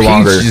 He is no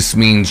longer just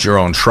means you're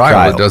on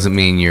trial. It doesn't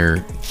mean you're.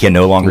 He can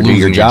no longer do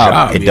your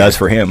job. It does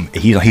for him.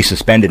 He's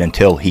suspended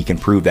until he can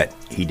prove that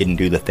he didn't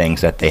do the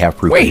things that they have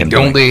proof of Wait, him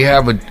don't doing. they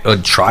have a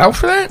trial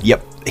for that?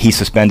 Yep. He's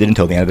suspended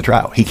until the end of the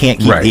trial. He can't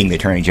keep being the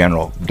attorney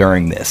general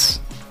during this.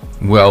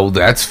 Well,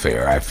 that's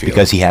fair, I feel.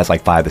 Because he has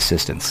like 5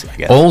 assistants, I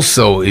guess.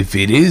 Also, if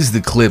it is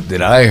the clip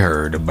that I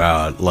heard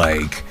about,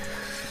 like,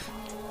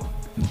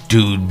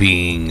 dude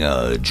being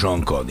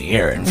drunk on the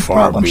air, and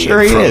far be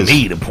it from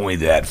me to point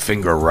that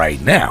finger right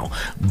now.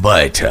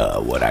 But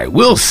what I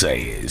will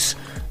say is,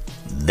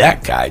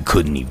 that guy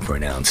couldn't even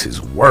pronounce his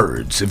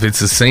words. If it's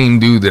the same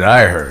dude that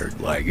I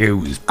heard, like, it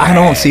was bad. I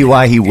don't see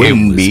why he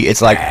wouldn't be.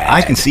 It's like,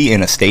 I can see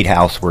in a state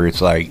house where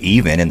it's like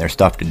even and there's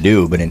stuff to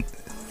do, but in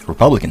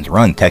Republicans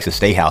run Texas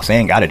State House. They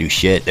ain't got to do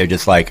shit. They're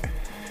just like,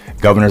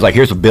 governor's like,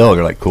 here's a bill.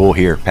 They're like, cool,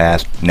 here,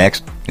 pass,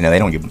 next. You know, they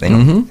don't give. They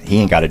don't, he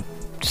ain't got to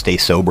stay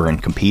sober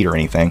and compete or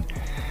anything.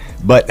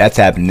 But that's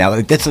happening now.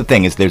 That's the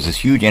thing, is there's this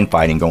huge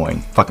infighting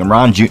going. Fucking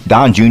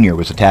Don Jr.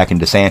 was attacking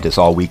DeSantis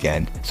all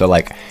weekend. So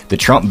like the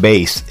Trump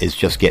base is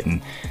just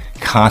getting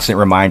constant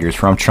reminders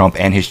from Trump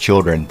and his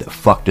children that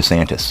fuck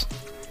DeSantis.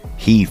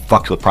 He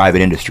fucks with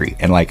private industry,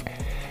 and like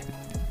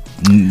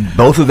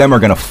both of them are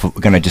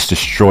gonna just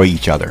destroy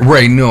each other.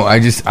 Right? No, I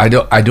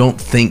don't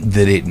think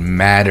that it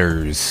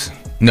matters.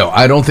 No,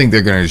 I don't think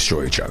they're gonna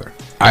destroy each other.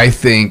 I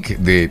think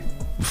that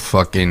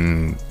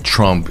fucking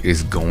Trump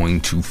is going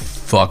to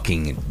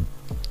fucking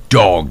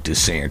dog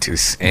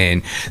DeSantis.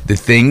 And the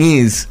thing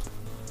is,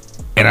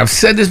 and I've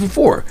said this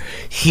before,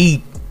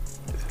 he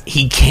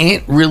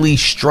can't really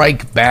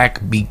strike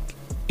back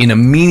in a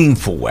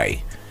meaningful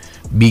way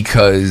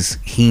because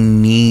he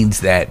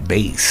needs that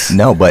base.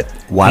 No, but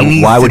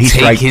why would he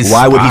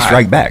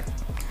strike back?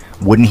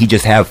 Wouldn't he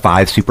just have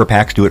 5 super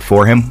PACs do it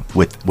for him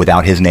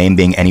without his name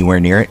being anywhere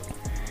near it?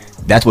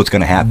 That's what's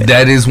going to happen.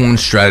 That is one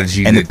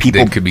strategy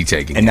that could be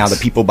taken. And now the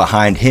people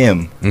behind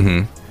him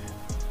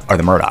are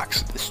the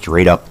Murdochs.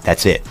 Straight up,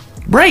 that's it.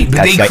 Right, but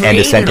that's the end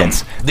of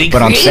sentence.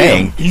 But I'm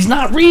saying he's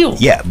not real.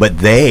 Yeah, but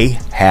they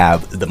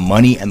have the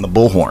money and the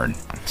bullhorn.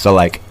 So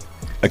like,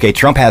 okay,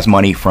 Trump has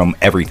money from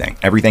everything.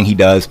 Everything he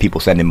does, people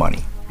send him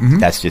money.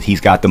 That's just,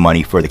 he's got the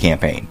money for the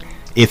campaign.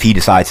 If he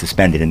decides to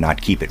spend it and not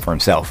keep it for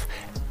himself,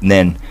 and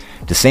then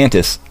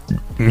DeSantis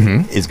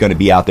is going to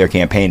be out there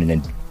campaigning,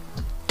 and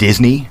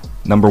Disney,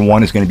 number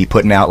one, is going to be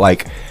putting out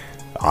like,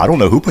 I don't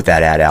know who put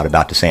that ad out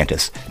about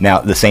DeSantis.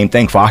 Now, the same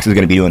thing, Fox is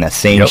going to be doing that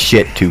same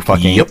shit to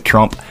fucking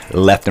Trump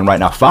left and right.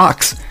 Now,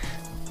 Fox,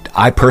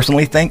 I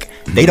personally think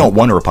they don't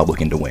want a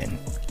Republican to win.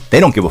 They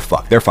don't give a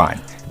fuck. They're fine.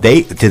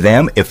 To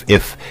them, if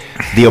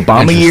the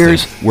Obama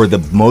years were the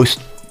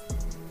most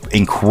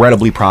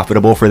incredibly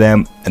profitable for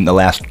them in the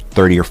last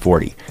 30 or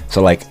 40.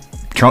 So, like,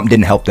 Trump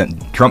didn't help them.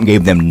 Trump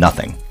gave them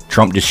nothing.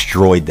 Trump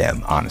destroyed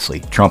them, honestly.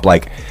 Trump,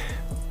 like,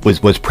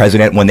 was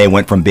president when they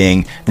went from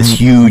being this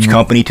huge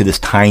company to this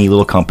tiny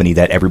little company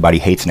that everybody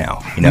hates now.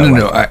 You know,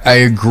 no, I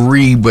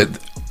agree, but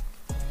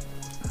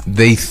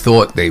they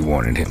thought they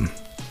wanted him,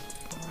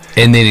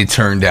 and then it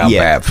turned out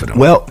bad for them.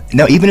 Well,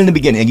 no, even in the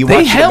beginning, you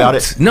watched about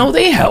it. No,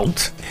 they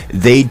helped.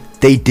 They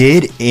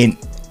did. In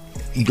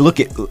you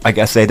look at, like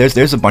I say,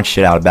 there's a bunch of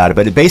shit out about it,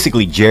 but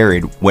basically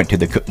Jared went to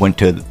the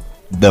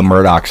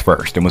Murdochs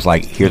first and was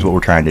like, "Here's what we're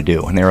trying to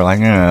do," and they were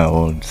like,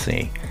 "Oh, we'll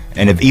see."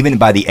 And if even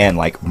by the end,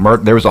 like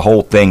there was a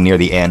whole thing near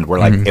the end where,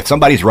 like, if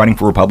somebody's running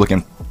for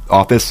Republican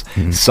office,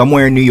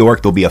 somewhere in New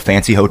York there'll be a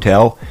fancy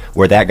hotel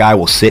where that guy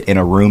will sit in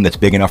a room that's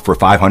big enough for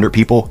 500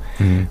 people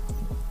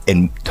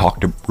and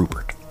talk to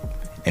Rupert.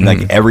 And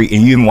like and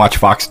you even watch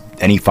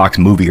any Fox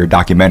movie or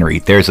documentary,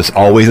 there's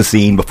always a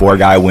scene before a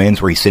guy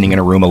wins where he's sitting in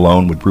a room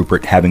alone with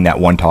Rupert, having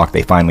that one talk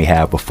they finally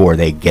have before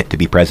they get to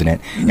be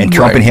president. And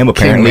Trump and him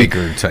apparently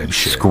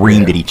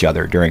screamed at each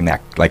other during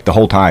that. Like the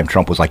whole time,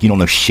 Trump was like, "You don't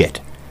know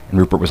shit." And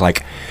Rupert was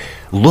like,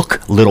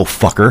 "Look, little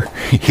fucker,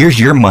 here's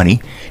your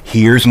money,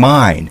 here's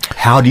mine.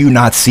 How do you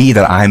not see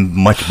that I'm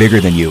much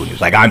bigger than you?" And he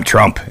was like, "I'm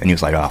Trump." And he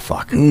was like, "Oh,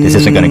 fuck, this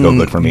isn't going to go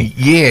good for me."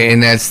 Yeah,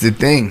 and that's the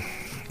thing.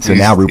 So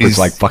now Rupert's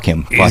like, "Fuck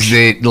him." Is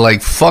it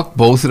like, fuck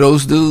both of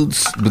those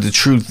dudes? But the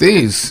truth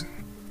is,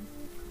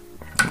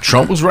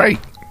 Trump was right.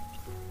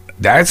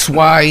 That's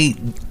why,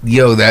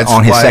 that's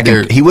on his why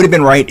second. He would have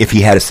been right if he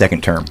had a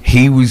second term.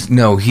 He was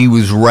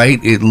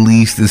right at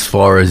least as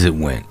far as it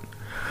went.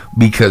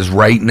 Because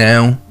right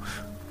now,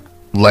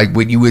 like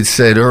what you had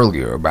said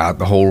earlier about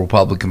the whole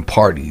Republican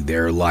Party,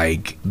 they're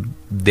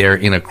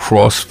in a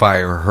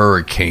crossfire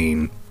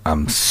hurricane.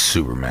 I'm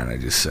Superman. I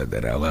just said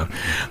that out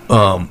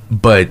loud.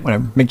 But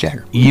whatever, Mick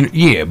Jagger.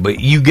 But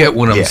you get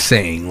what I'm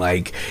saying.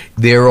 Like,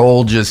 they're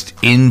all just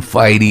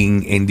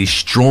infighting and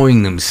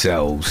destroying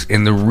themselves,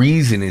 and the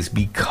reason is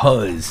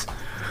because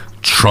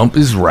Trump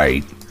is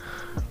right.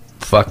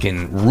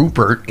 Fucking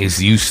Rupert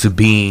is used to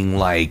being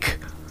like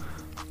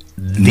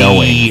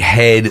the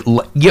head.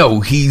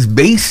 He's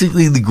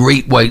basically the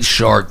great white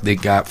shark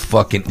that got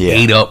fucking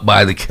ate up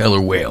by the killer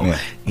whale.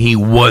 He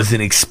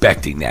wasn't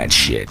expecting that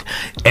shit.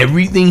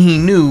 Everything he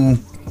knew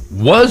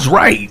was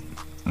right.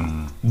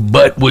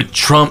 But what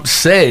Trump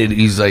said,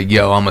 he's like,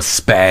 "I'm a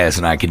spaz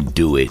and I can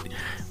do it."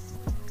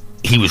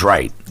 He was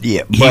right.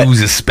 Yeah, he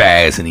was a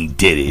spaz and he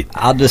did it.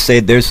 I'll just say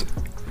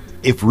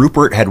if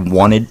Rupert had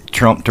wanted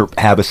Trump to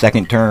have a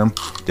second term,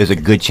 there's a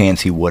good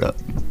chance he would have.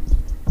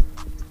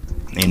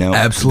 You know,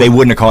 absolutely. They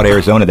wouldn't have called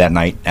Arizona that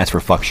night. That's for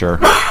fuck sure.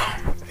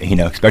 You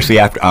know, especially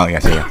after. Oh,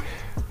 yeah,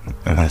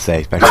 I'm gonna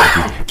say,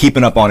 especially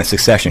keeping up on a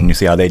succession. You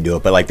see how they do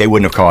it, but like they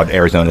wouldn't have called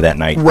Arizona that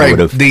night. Right?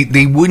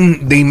 They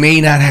wouldn't. They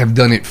may not have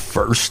done it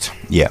first.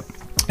 Yeah,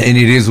 and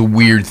it is a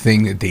weird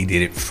thing that they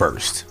did it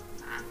first,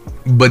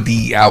 but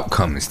the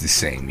outcome is the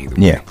same either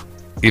way. Yeah.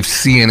 If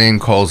CNN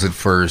calls it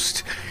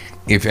first,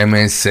 if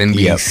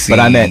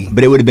MSNBC,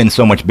 but it would have been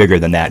so much bigger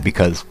than that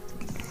because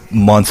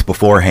months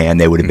beforehand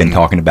they would have been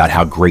talking about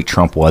how great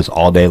Trump was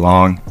all day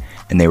long,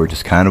 and they were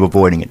just kind of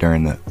avoiding it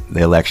during the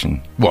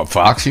election. What,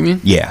 Fox? You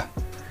mean? Yeah,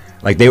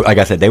 like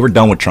I said, they were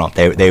done with Trump.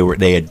 They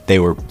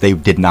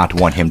did not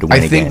want him to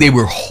win. I think they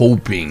were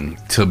hoping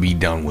to be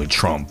done with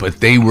Trump,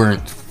 but they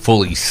weren't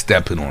fully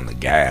stepping on the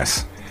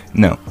gas.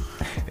 No.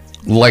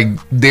 Like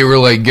they were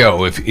like,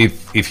 "Go! If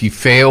he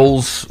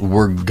fails,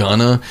 we're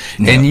gonna."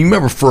 No. And you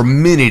remember for a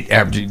minute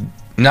after,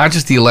 not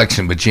just the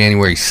election, but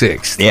January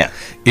 6th. Yeah,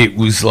 it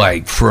was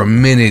like for a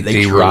minute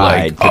they were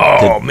like,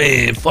 "Oh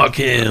man, fuck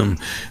him,"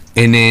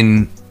 and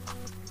then,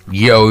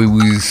 it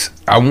was.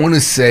 I want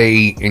to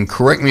say, and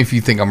correct me if you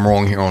think I'm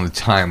wrong here on the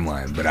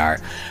timeline, but I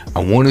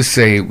want to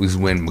say it was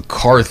when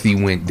McCarthy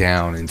went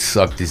down and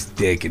sucked his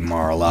dick in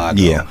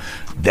Mar-a-Lago. Yeah.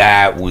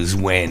 That was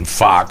when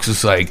Fox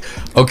was like,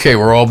 okay,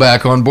 we're all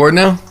back on board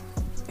now?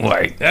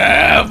 Like,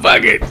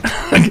 fuck it.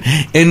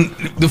 And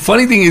the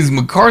funny thing is,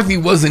 McCarthy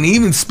wasn't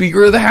even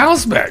Speaker of the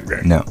House back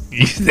then. No.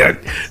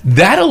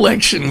 That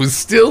election was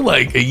still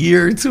like a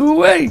year or two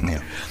away.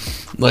 Yeah.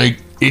 Like,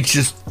 it's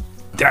just,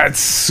 that's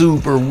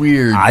super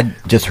weird. I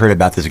just heard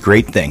about this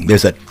great thing.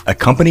 There's a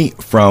company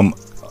from,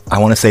 I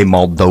want to say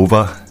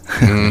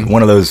Moldova,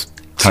 one of those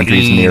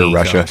countries near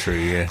Russia,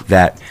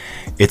 that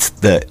it's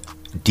the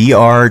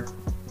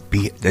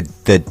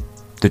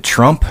the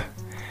Trump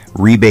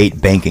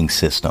rebate banking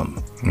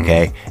system.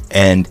 Okay.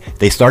 And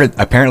they started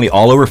apparently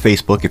all over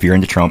Facebook. If you're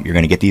into Trump, you're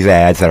going to get these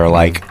ads that are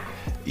like,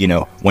 you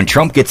know, when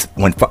Trump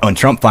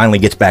finally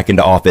gets back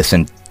into office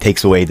and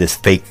takes away this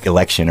fake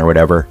election or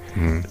whatever,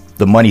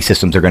 the money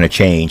systems are going to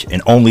change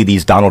and only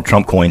these Donald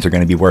Trump coins are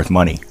going to be worth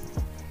money.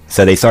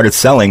 So they started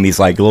selling these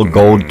like little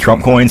gold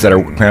Trump coins that are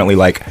apparently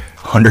like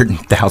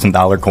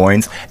 $100,000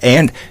 coins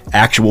and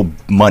actual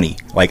money,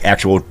 like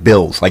actual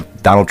bills,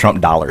 like Donald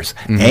Trump dollars,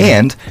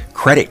 and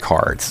credit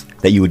cards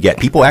that you would get.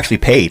 People actually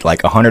paid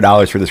like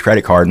 $100 for this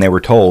credit card, and they were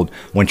told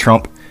when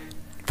Trump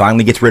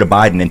finally gets rid of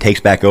Biden and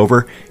takes back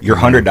over, your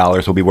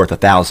 $100 will be worth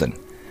 $1,000.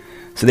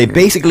 So they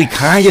basically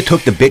kind of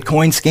took the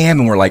Bitcoin scam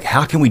and were like,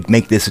 how can we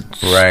make this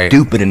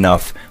stupid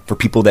enough for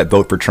people that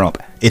vote for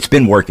Trump? It's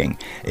been working.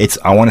 It's,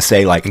 I want to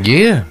say like, and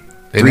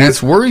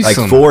that's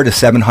worrisome. Like 400 to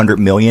 700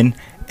 million.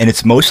 And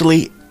it's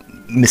mostly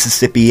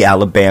Mississippi,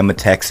 Alabama,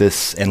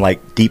 Texas, and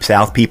like Deep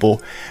South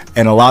people.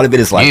 And a lot of it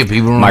is like,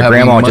 my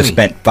grandma just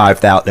spent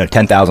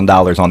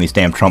 $10,000 on these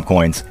damn Trump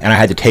coins. And I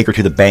had to take her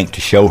to the bank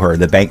to show her,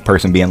 the bank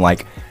person being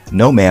like,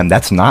 no, ma'am,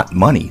 that's not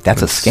money.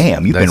 That's a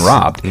scam. You've been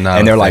robbed.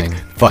 And they're like,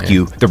 fuck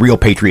you. The real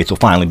patriots will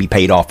finally be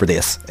paid off for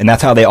this. And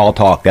that's how they all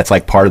talk. That's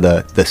like part of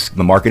the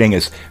marketing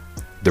is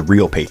the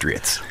real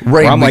patriots.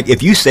 Right. Where I'm like,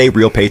 if you say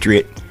real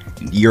patriot,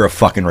 you're a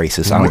fucking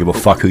racist. I don't give a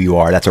fuck who you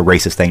are. That's a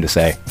racist thing to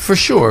say. For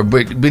sure.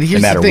 But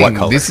here's the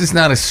thing. This is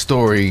not a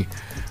story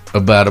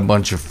about a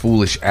bunch of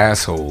foolish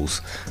assholes.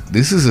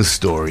 This is a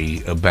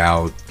story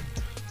about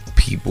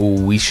people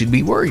we should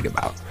be worried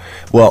about.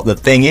 Well, the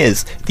thing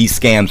is, these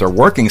scams are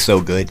working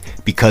so good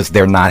because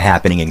they're not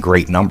happening in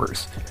great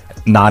numbers.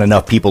 Not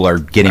enough people are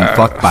getting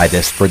fucked by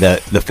this for the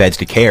feds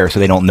to care, so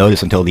they don't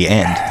notice until the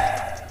end.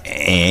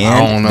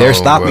 And they're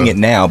stopping it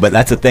now, but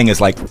that's the thing is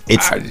like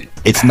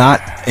it's not,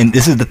 and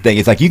this is the thing,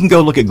 it's like you can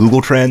go look at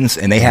Google Trends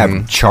and they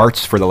have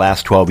charts for the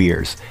last 12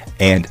 years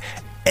and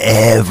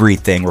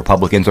everything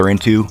Republicans are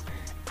into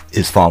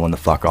is falling the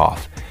fuck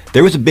off.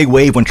 There was a big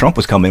wave when Trump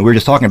was coming. We were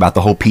just talking about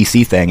the whole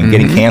PC thing and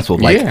getting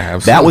canceled. Like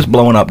that was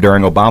blowing up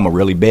during Obama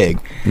really big.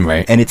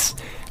 Right. And it's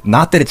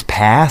not that it's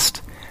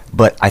passed,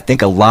 but I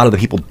think a lot of the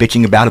people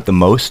bitching about it the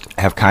most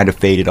have kind of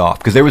faded off.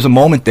 Because there was a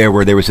moment there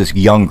where there was this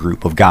young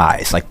group of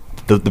guys, like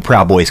the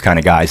Proud Boys kind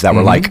of guys that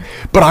were like,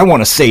 but I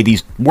want to say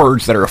these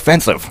words that are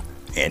offensive.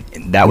 And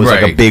that was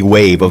like a big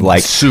wave of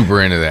like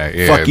super into that.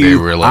 Yeah, fuck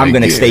you. Like,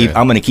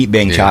 I'm gonna keep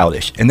being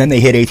childish. And then they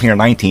hit 18 or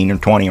 19 or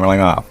 20 and we're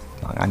like, oh,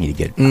 I need to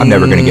get. I'm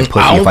never gonna get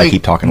pussy if I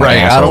keep talking like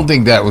an asshole. I don't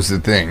think that was the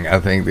thing. I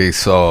think they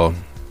saw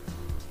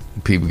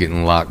people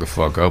getting locked the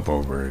fuck up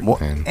over it. Well,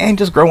 and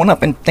just growing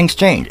up and things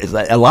change.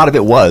 A lot of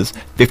it was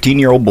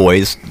 15-year-old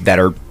boys that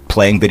are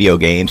playing video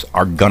games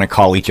are gonna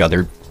call each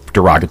other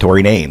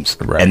derogatory names,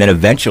 and then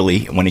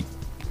eventually when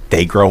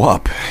they grow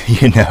up,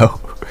 you know.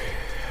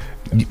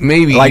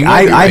 Maybe like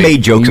I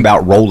made jokes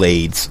about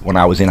Rolaids when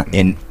I was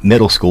in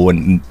middle school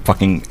and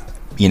fucking,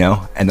 you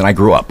know, and then I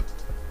grew up.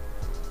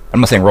 I'm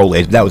not saying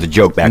Rolaids, but that was a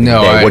joke back in the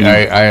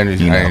day. I understand.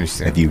 You know, I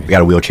understand. If you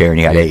got a wheelchair and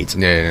you had AIDS, I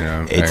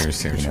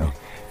understand. You know,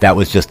 that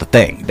was just a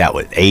thing.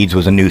 AIDS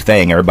was a new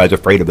thing. Everybody's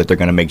afraid of it. They're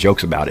going to make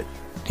jokes about it.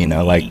 You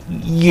know, like,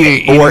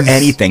 yeah, or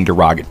anything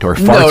derogatory.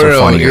 Farts are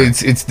funnier.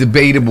 It's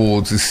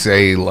debatable to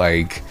say,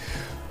 like,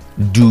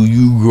 do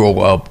you grow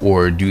up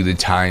or do the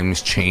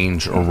times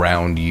change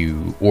around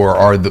you, or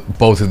are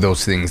both of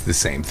those things the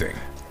same thing?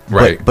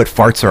 Right. But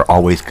farts are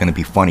always going to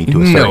be funny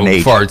to a certain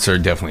age. Farts are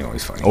definitely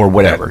always funny. Or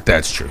whatever.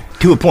 That's true.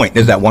 To a point.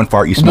 There's that one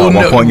fart you smell at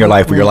one point in your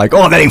life where you're like,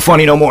 oh, that ain't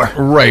funny no more.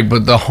 Right,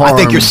 but the harm... I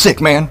think you're sick,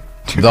 man.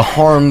 The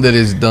harm that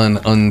is done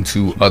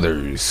unto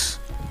others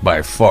by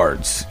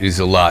farts is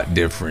a lot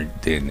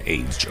different than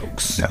AIDS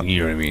jokes. No. You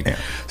know what I mean? Yeah.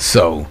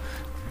 So,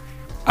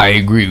 I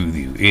agree with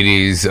you. It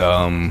is...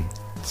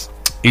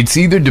 it's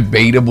either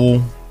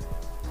debatable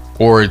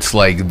or it's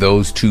like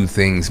those two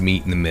things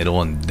meet in the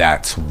middle and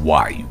that's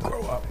why you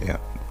grow up. Yeah.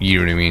 You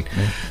know what I mean?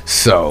 Yeah.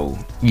 So,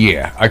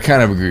 yeah, I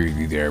kind of agree with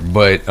you there.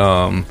 But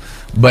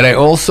I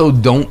also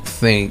don't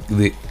think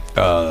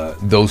that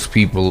those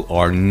people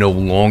are no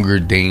longer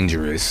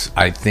dangerous.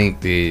 I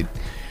think that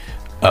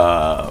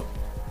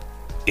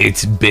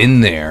it's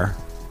been there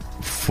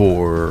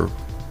for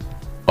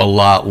a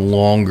lot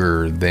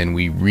longer than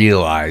we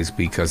realize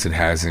because it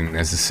hasn't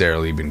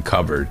necessarily been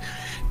covered.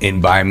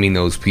 And by I mean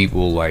those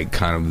people like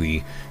kind of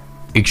the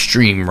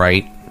extreme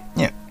right.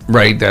 Yeah.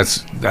 Right?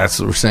 That's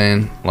what we're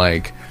saying.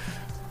 Like,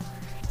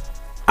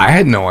 I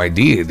had no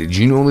idea. Did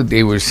you know that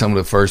they were some of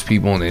the first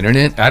people on the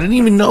internet? I didn't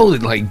even know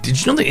that. Like, did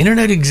you know the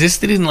internet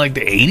existed in like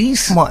the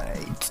 80s? Well,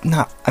 it's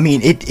not. I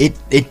mean,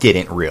 it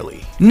didn't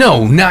really.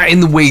 No, not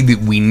in the way that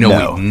we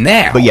know it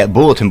now. But yeah,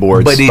 bulletin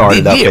boards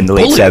started up in the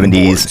late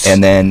 70s,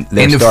 and then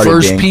the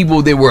first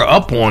people that were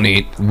up on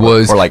it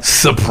was like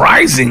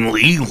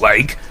surprisingly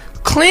like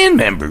Klan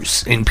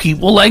members and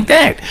people like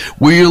that.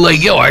 Where you're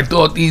like, yo, I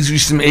thought these were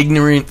some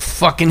ignorant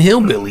fucking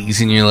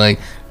hillbillies, and you're like,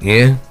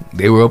 yeah.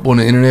 They were up on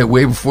the internet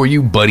way before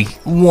you, buddy.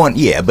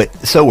 But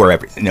so were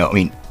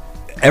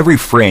every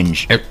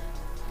fringe,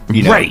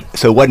 you know, right?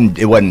 So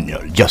it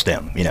wasn't just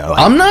them, you know. Like,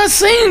 I'm not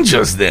saying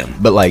just them,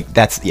 but like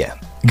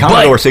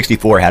Commodore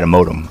 64 had a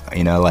modem,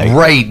 you know, like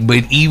right.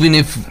 But even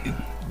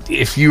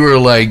if you were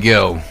like,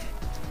 yo,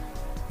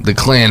 the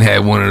Klan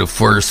had one of the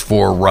first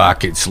 4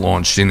 rockets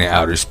launched into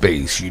outer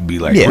space, you'd be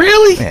like,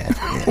 really? Yeah.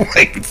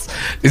 Like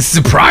it's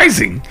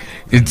surprising.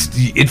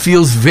 It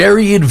feels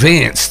very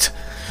advanced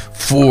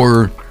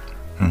for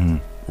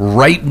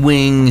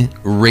right-wing,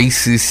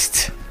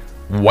 racist,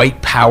 white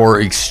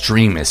power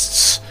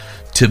extremists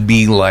to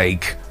be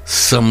like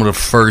some of the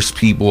first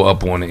people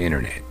up on the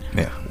internet.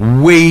 Yeah.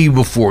 Way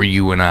before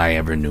you and I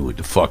ever knew what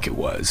the fuck it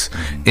was.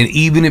 And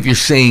even if you're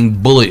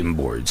saying bulletin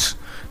boards,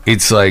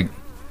 it's like,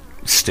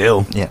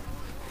 still. Yeah.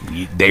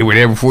 They were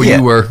there before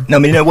you were. No, I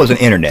mean, it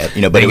wasn't internet,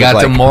 you know, but they got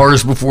to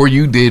Mars before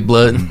you did,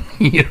 blood.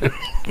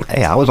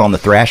 Hey, I was on the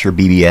Thrasher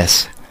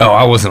BBS. Oh,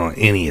 I wasn't on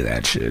any of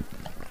that shit.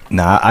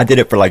 Nah, I did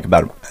it for like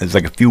it was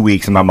like a few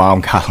weeks, and my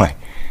mom got like,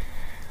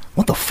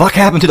 what the fuck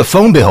happened to the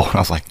phone bill? And I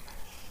was like,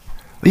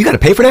 well, you got to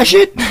pay for that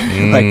shit?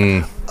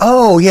 Like,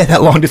 oh, yeah,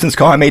 that long-distance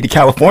call I made to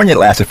California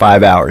lasted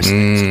 5 hours.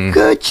 It's a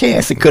good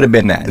chance it could have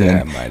been that.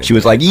 And she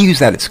was like, you use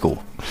that at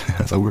school.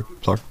 I was like, we're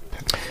sorry.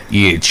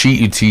 Yeah, cheat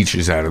your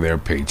teachers out of their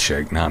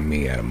paycheck, not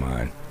me out of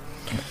mine.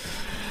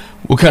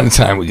 What kind of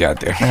time we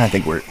got there? I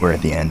think we're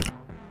at the end.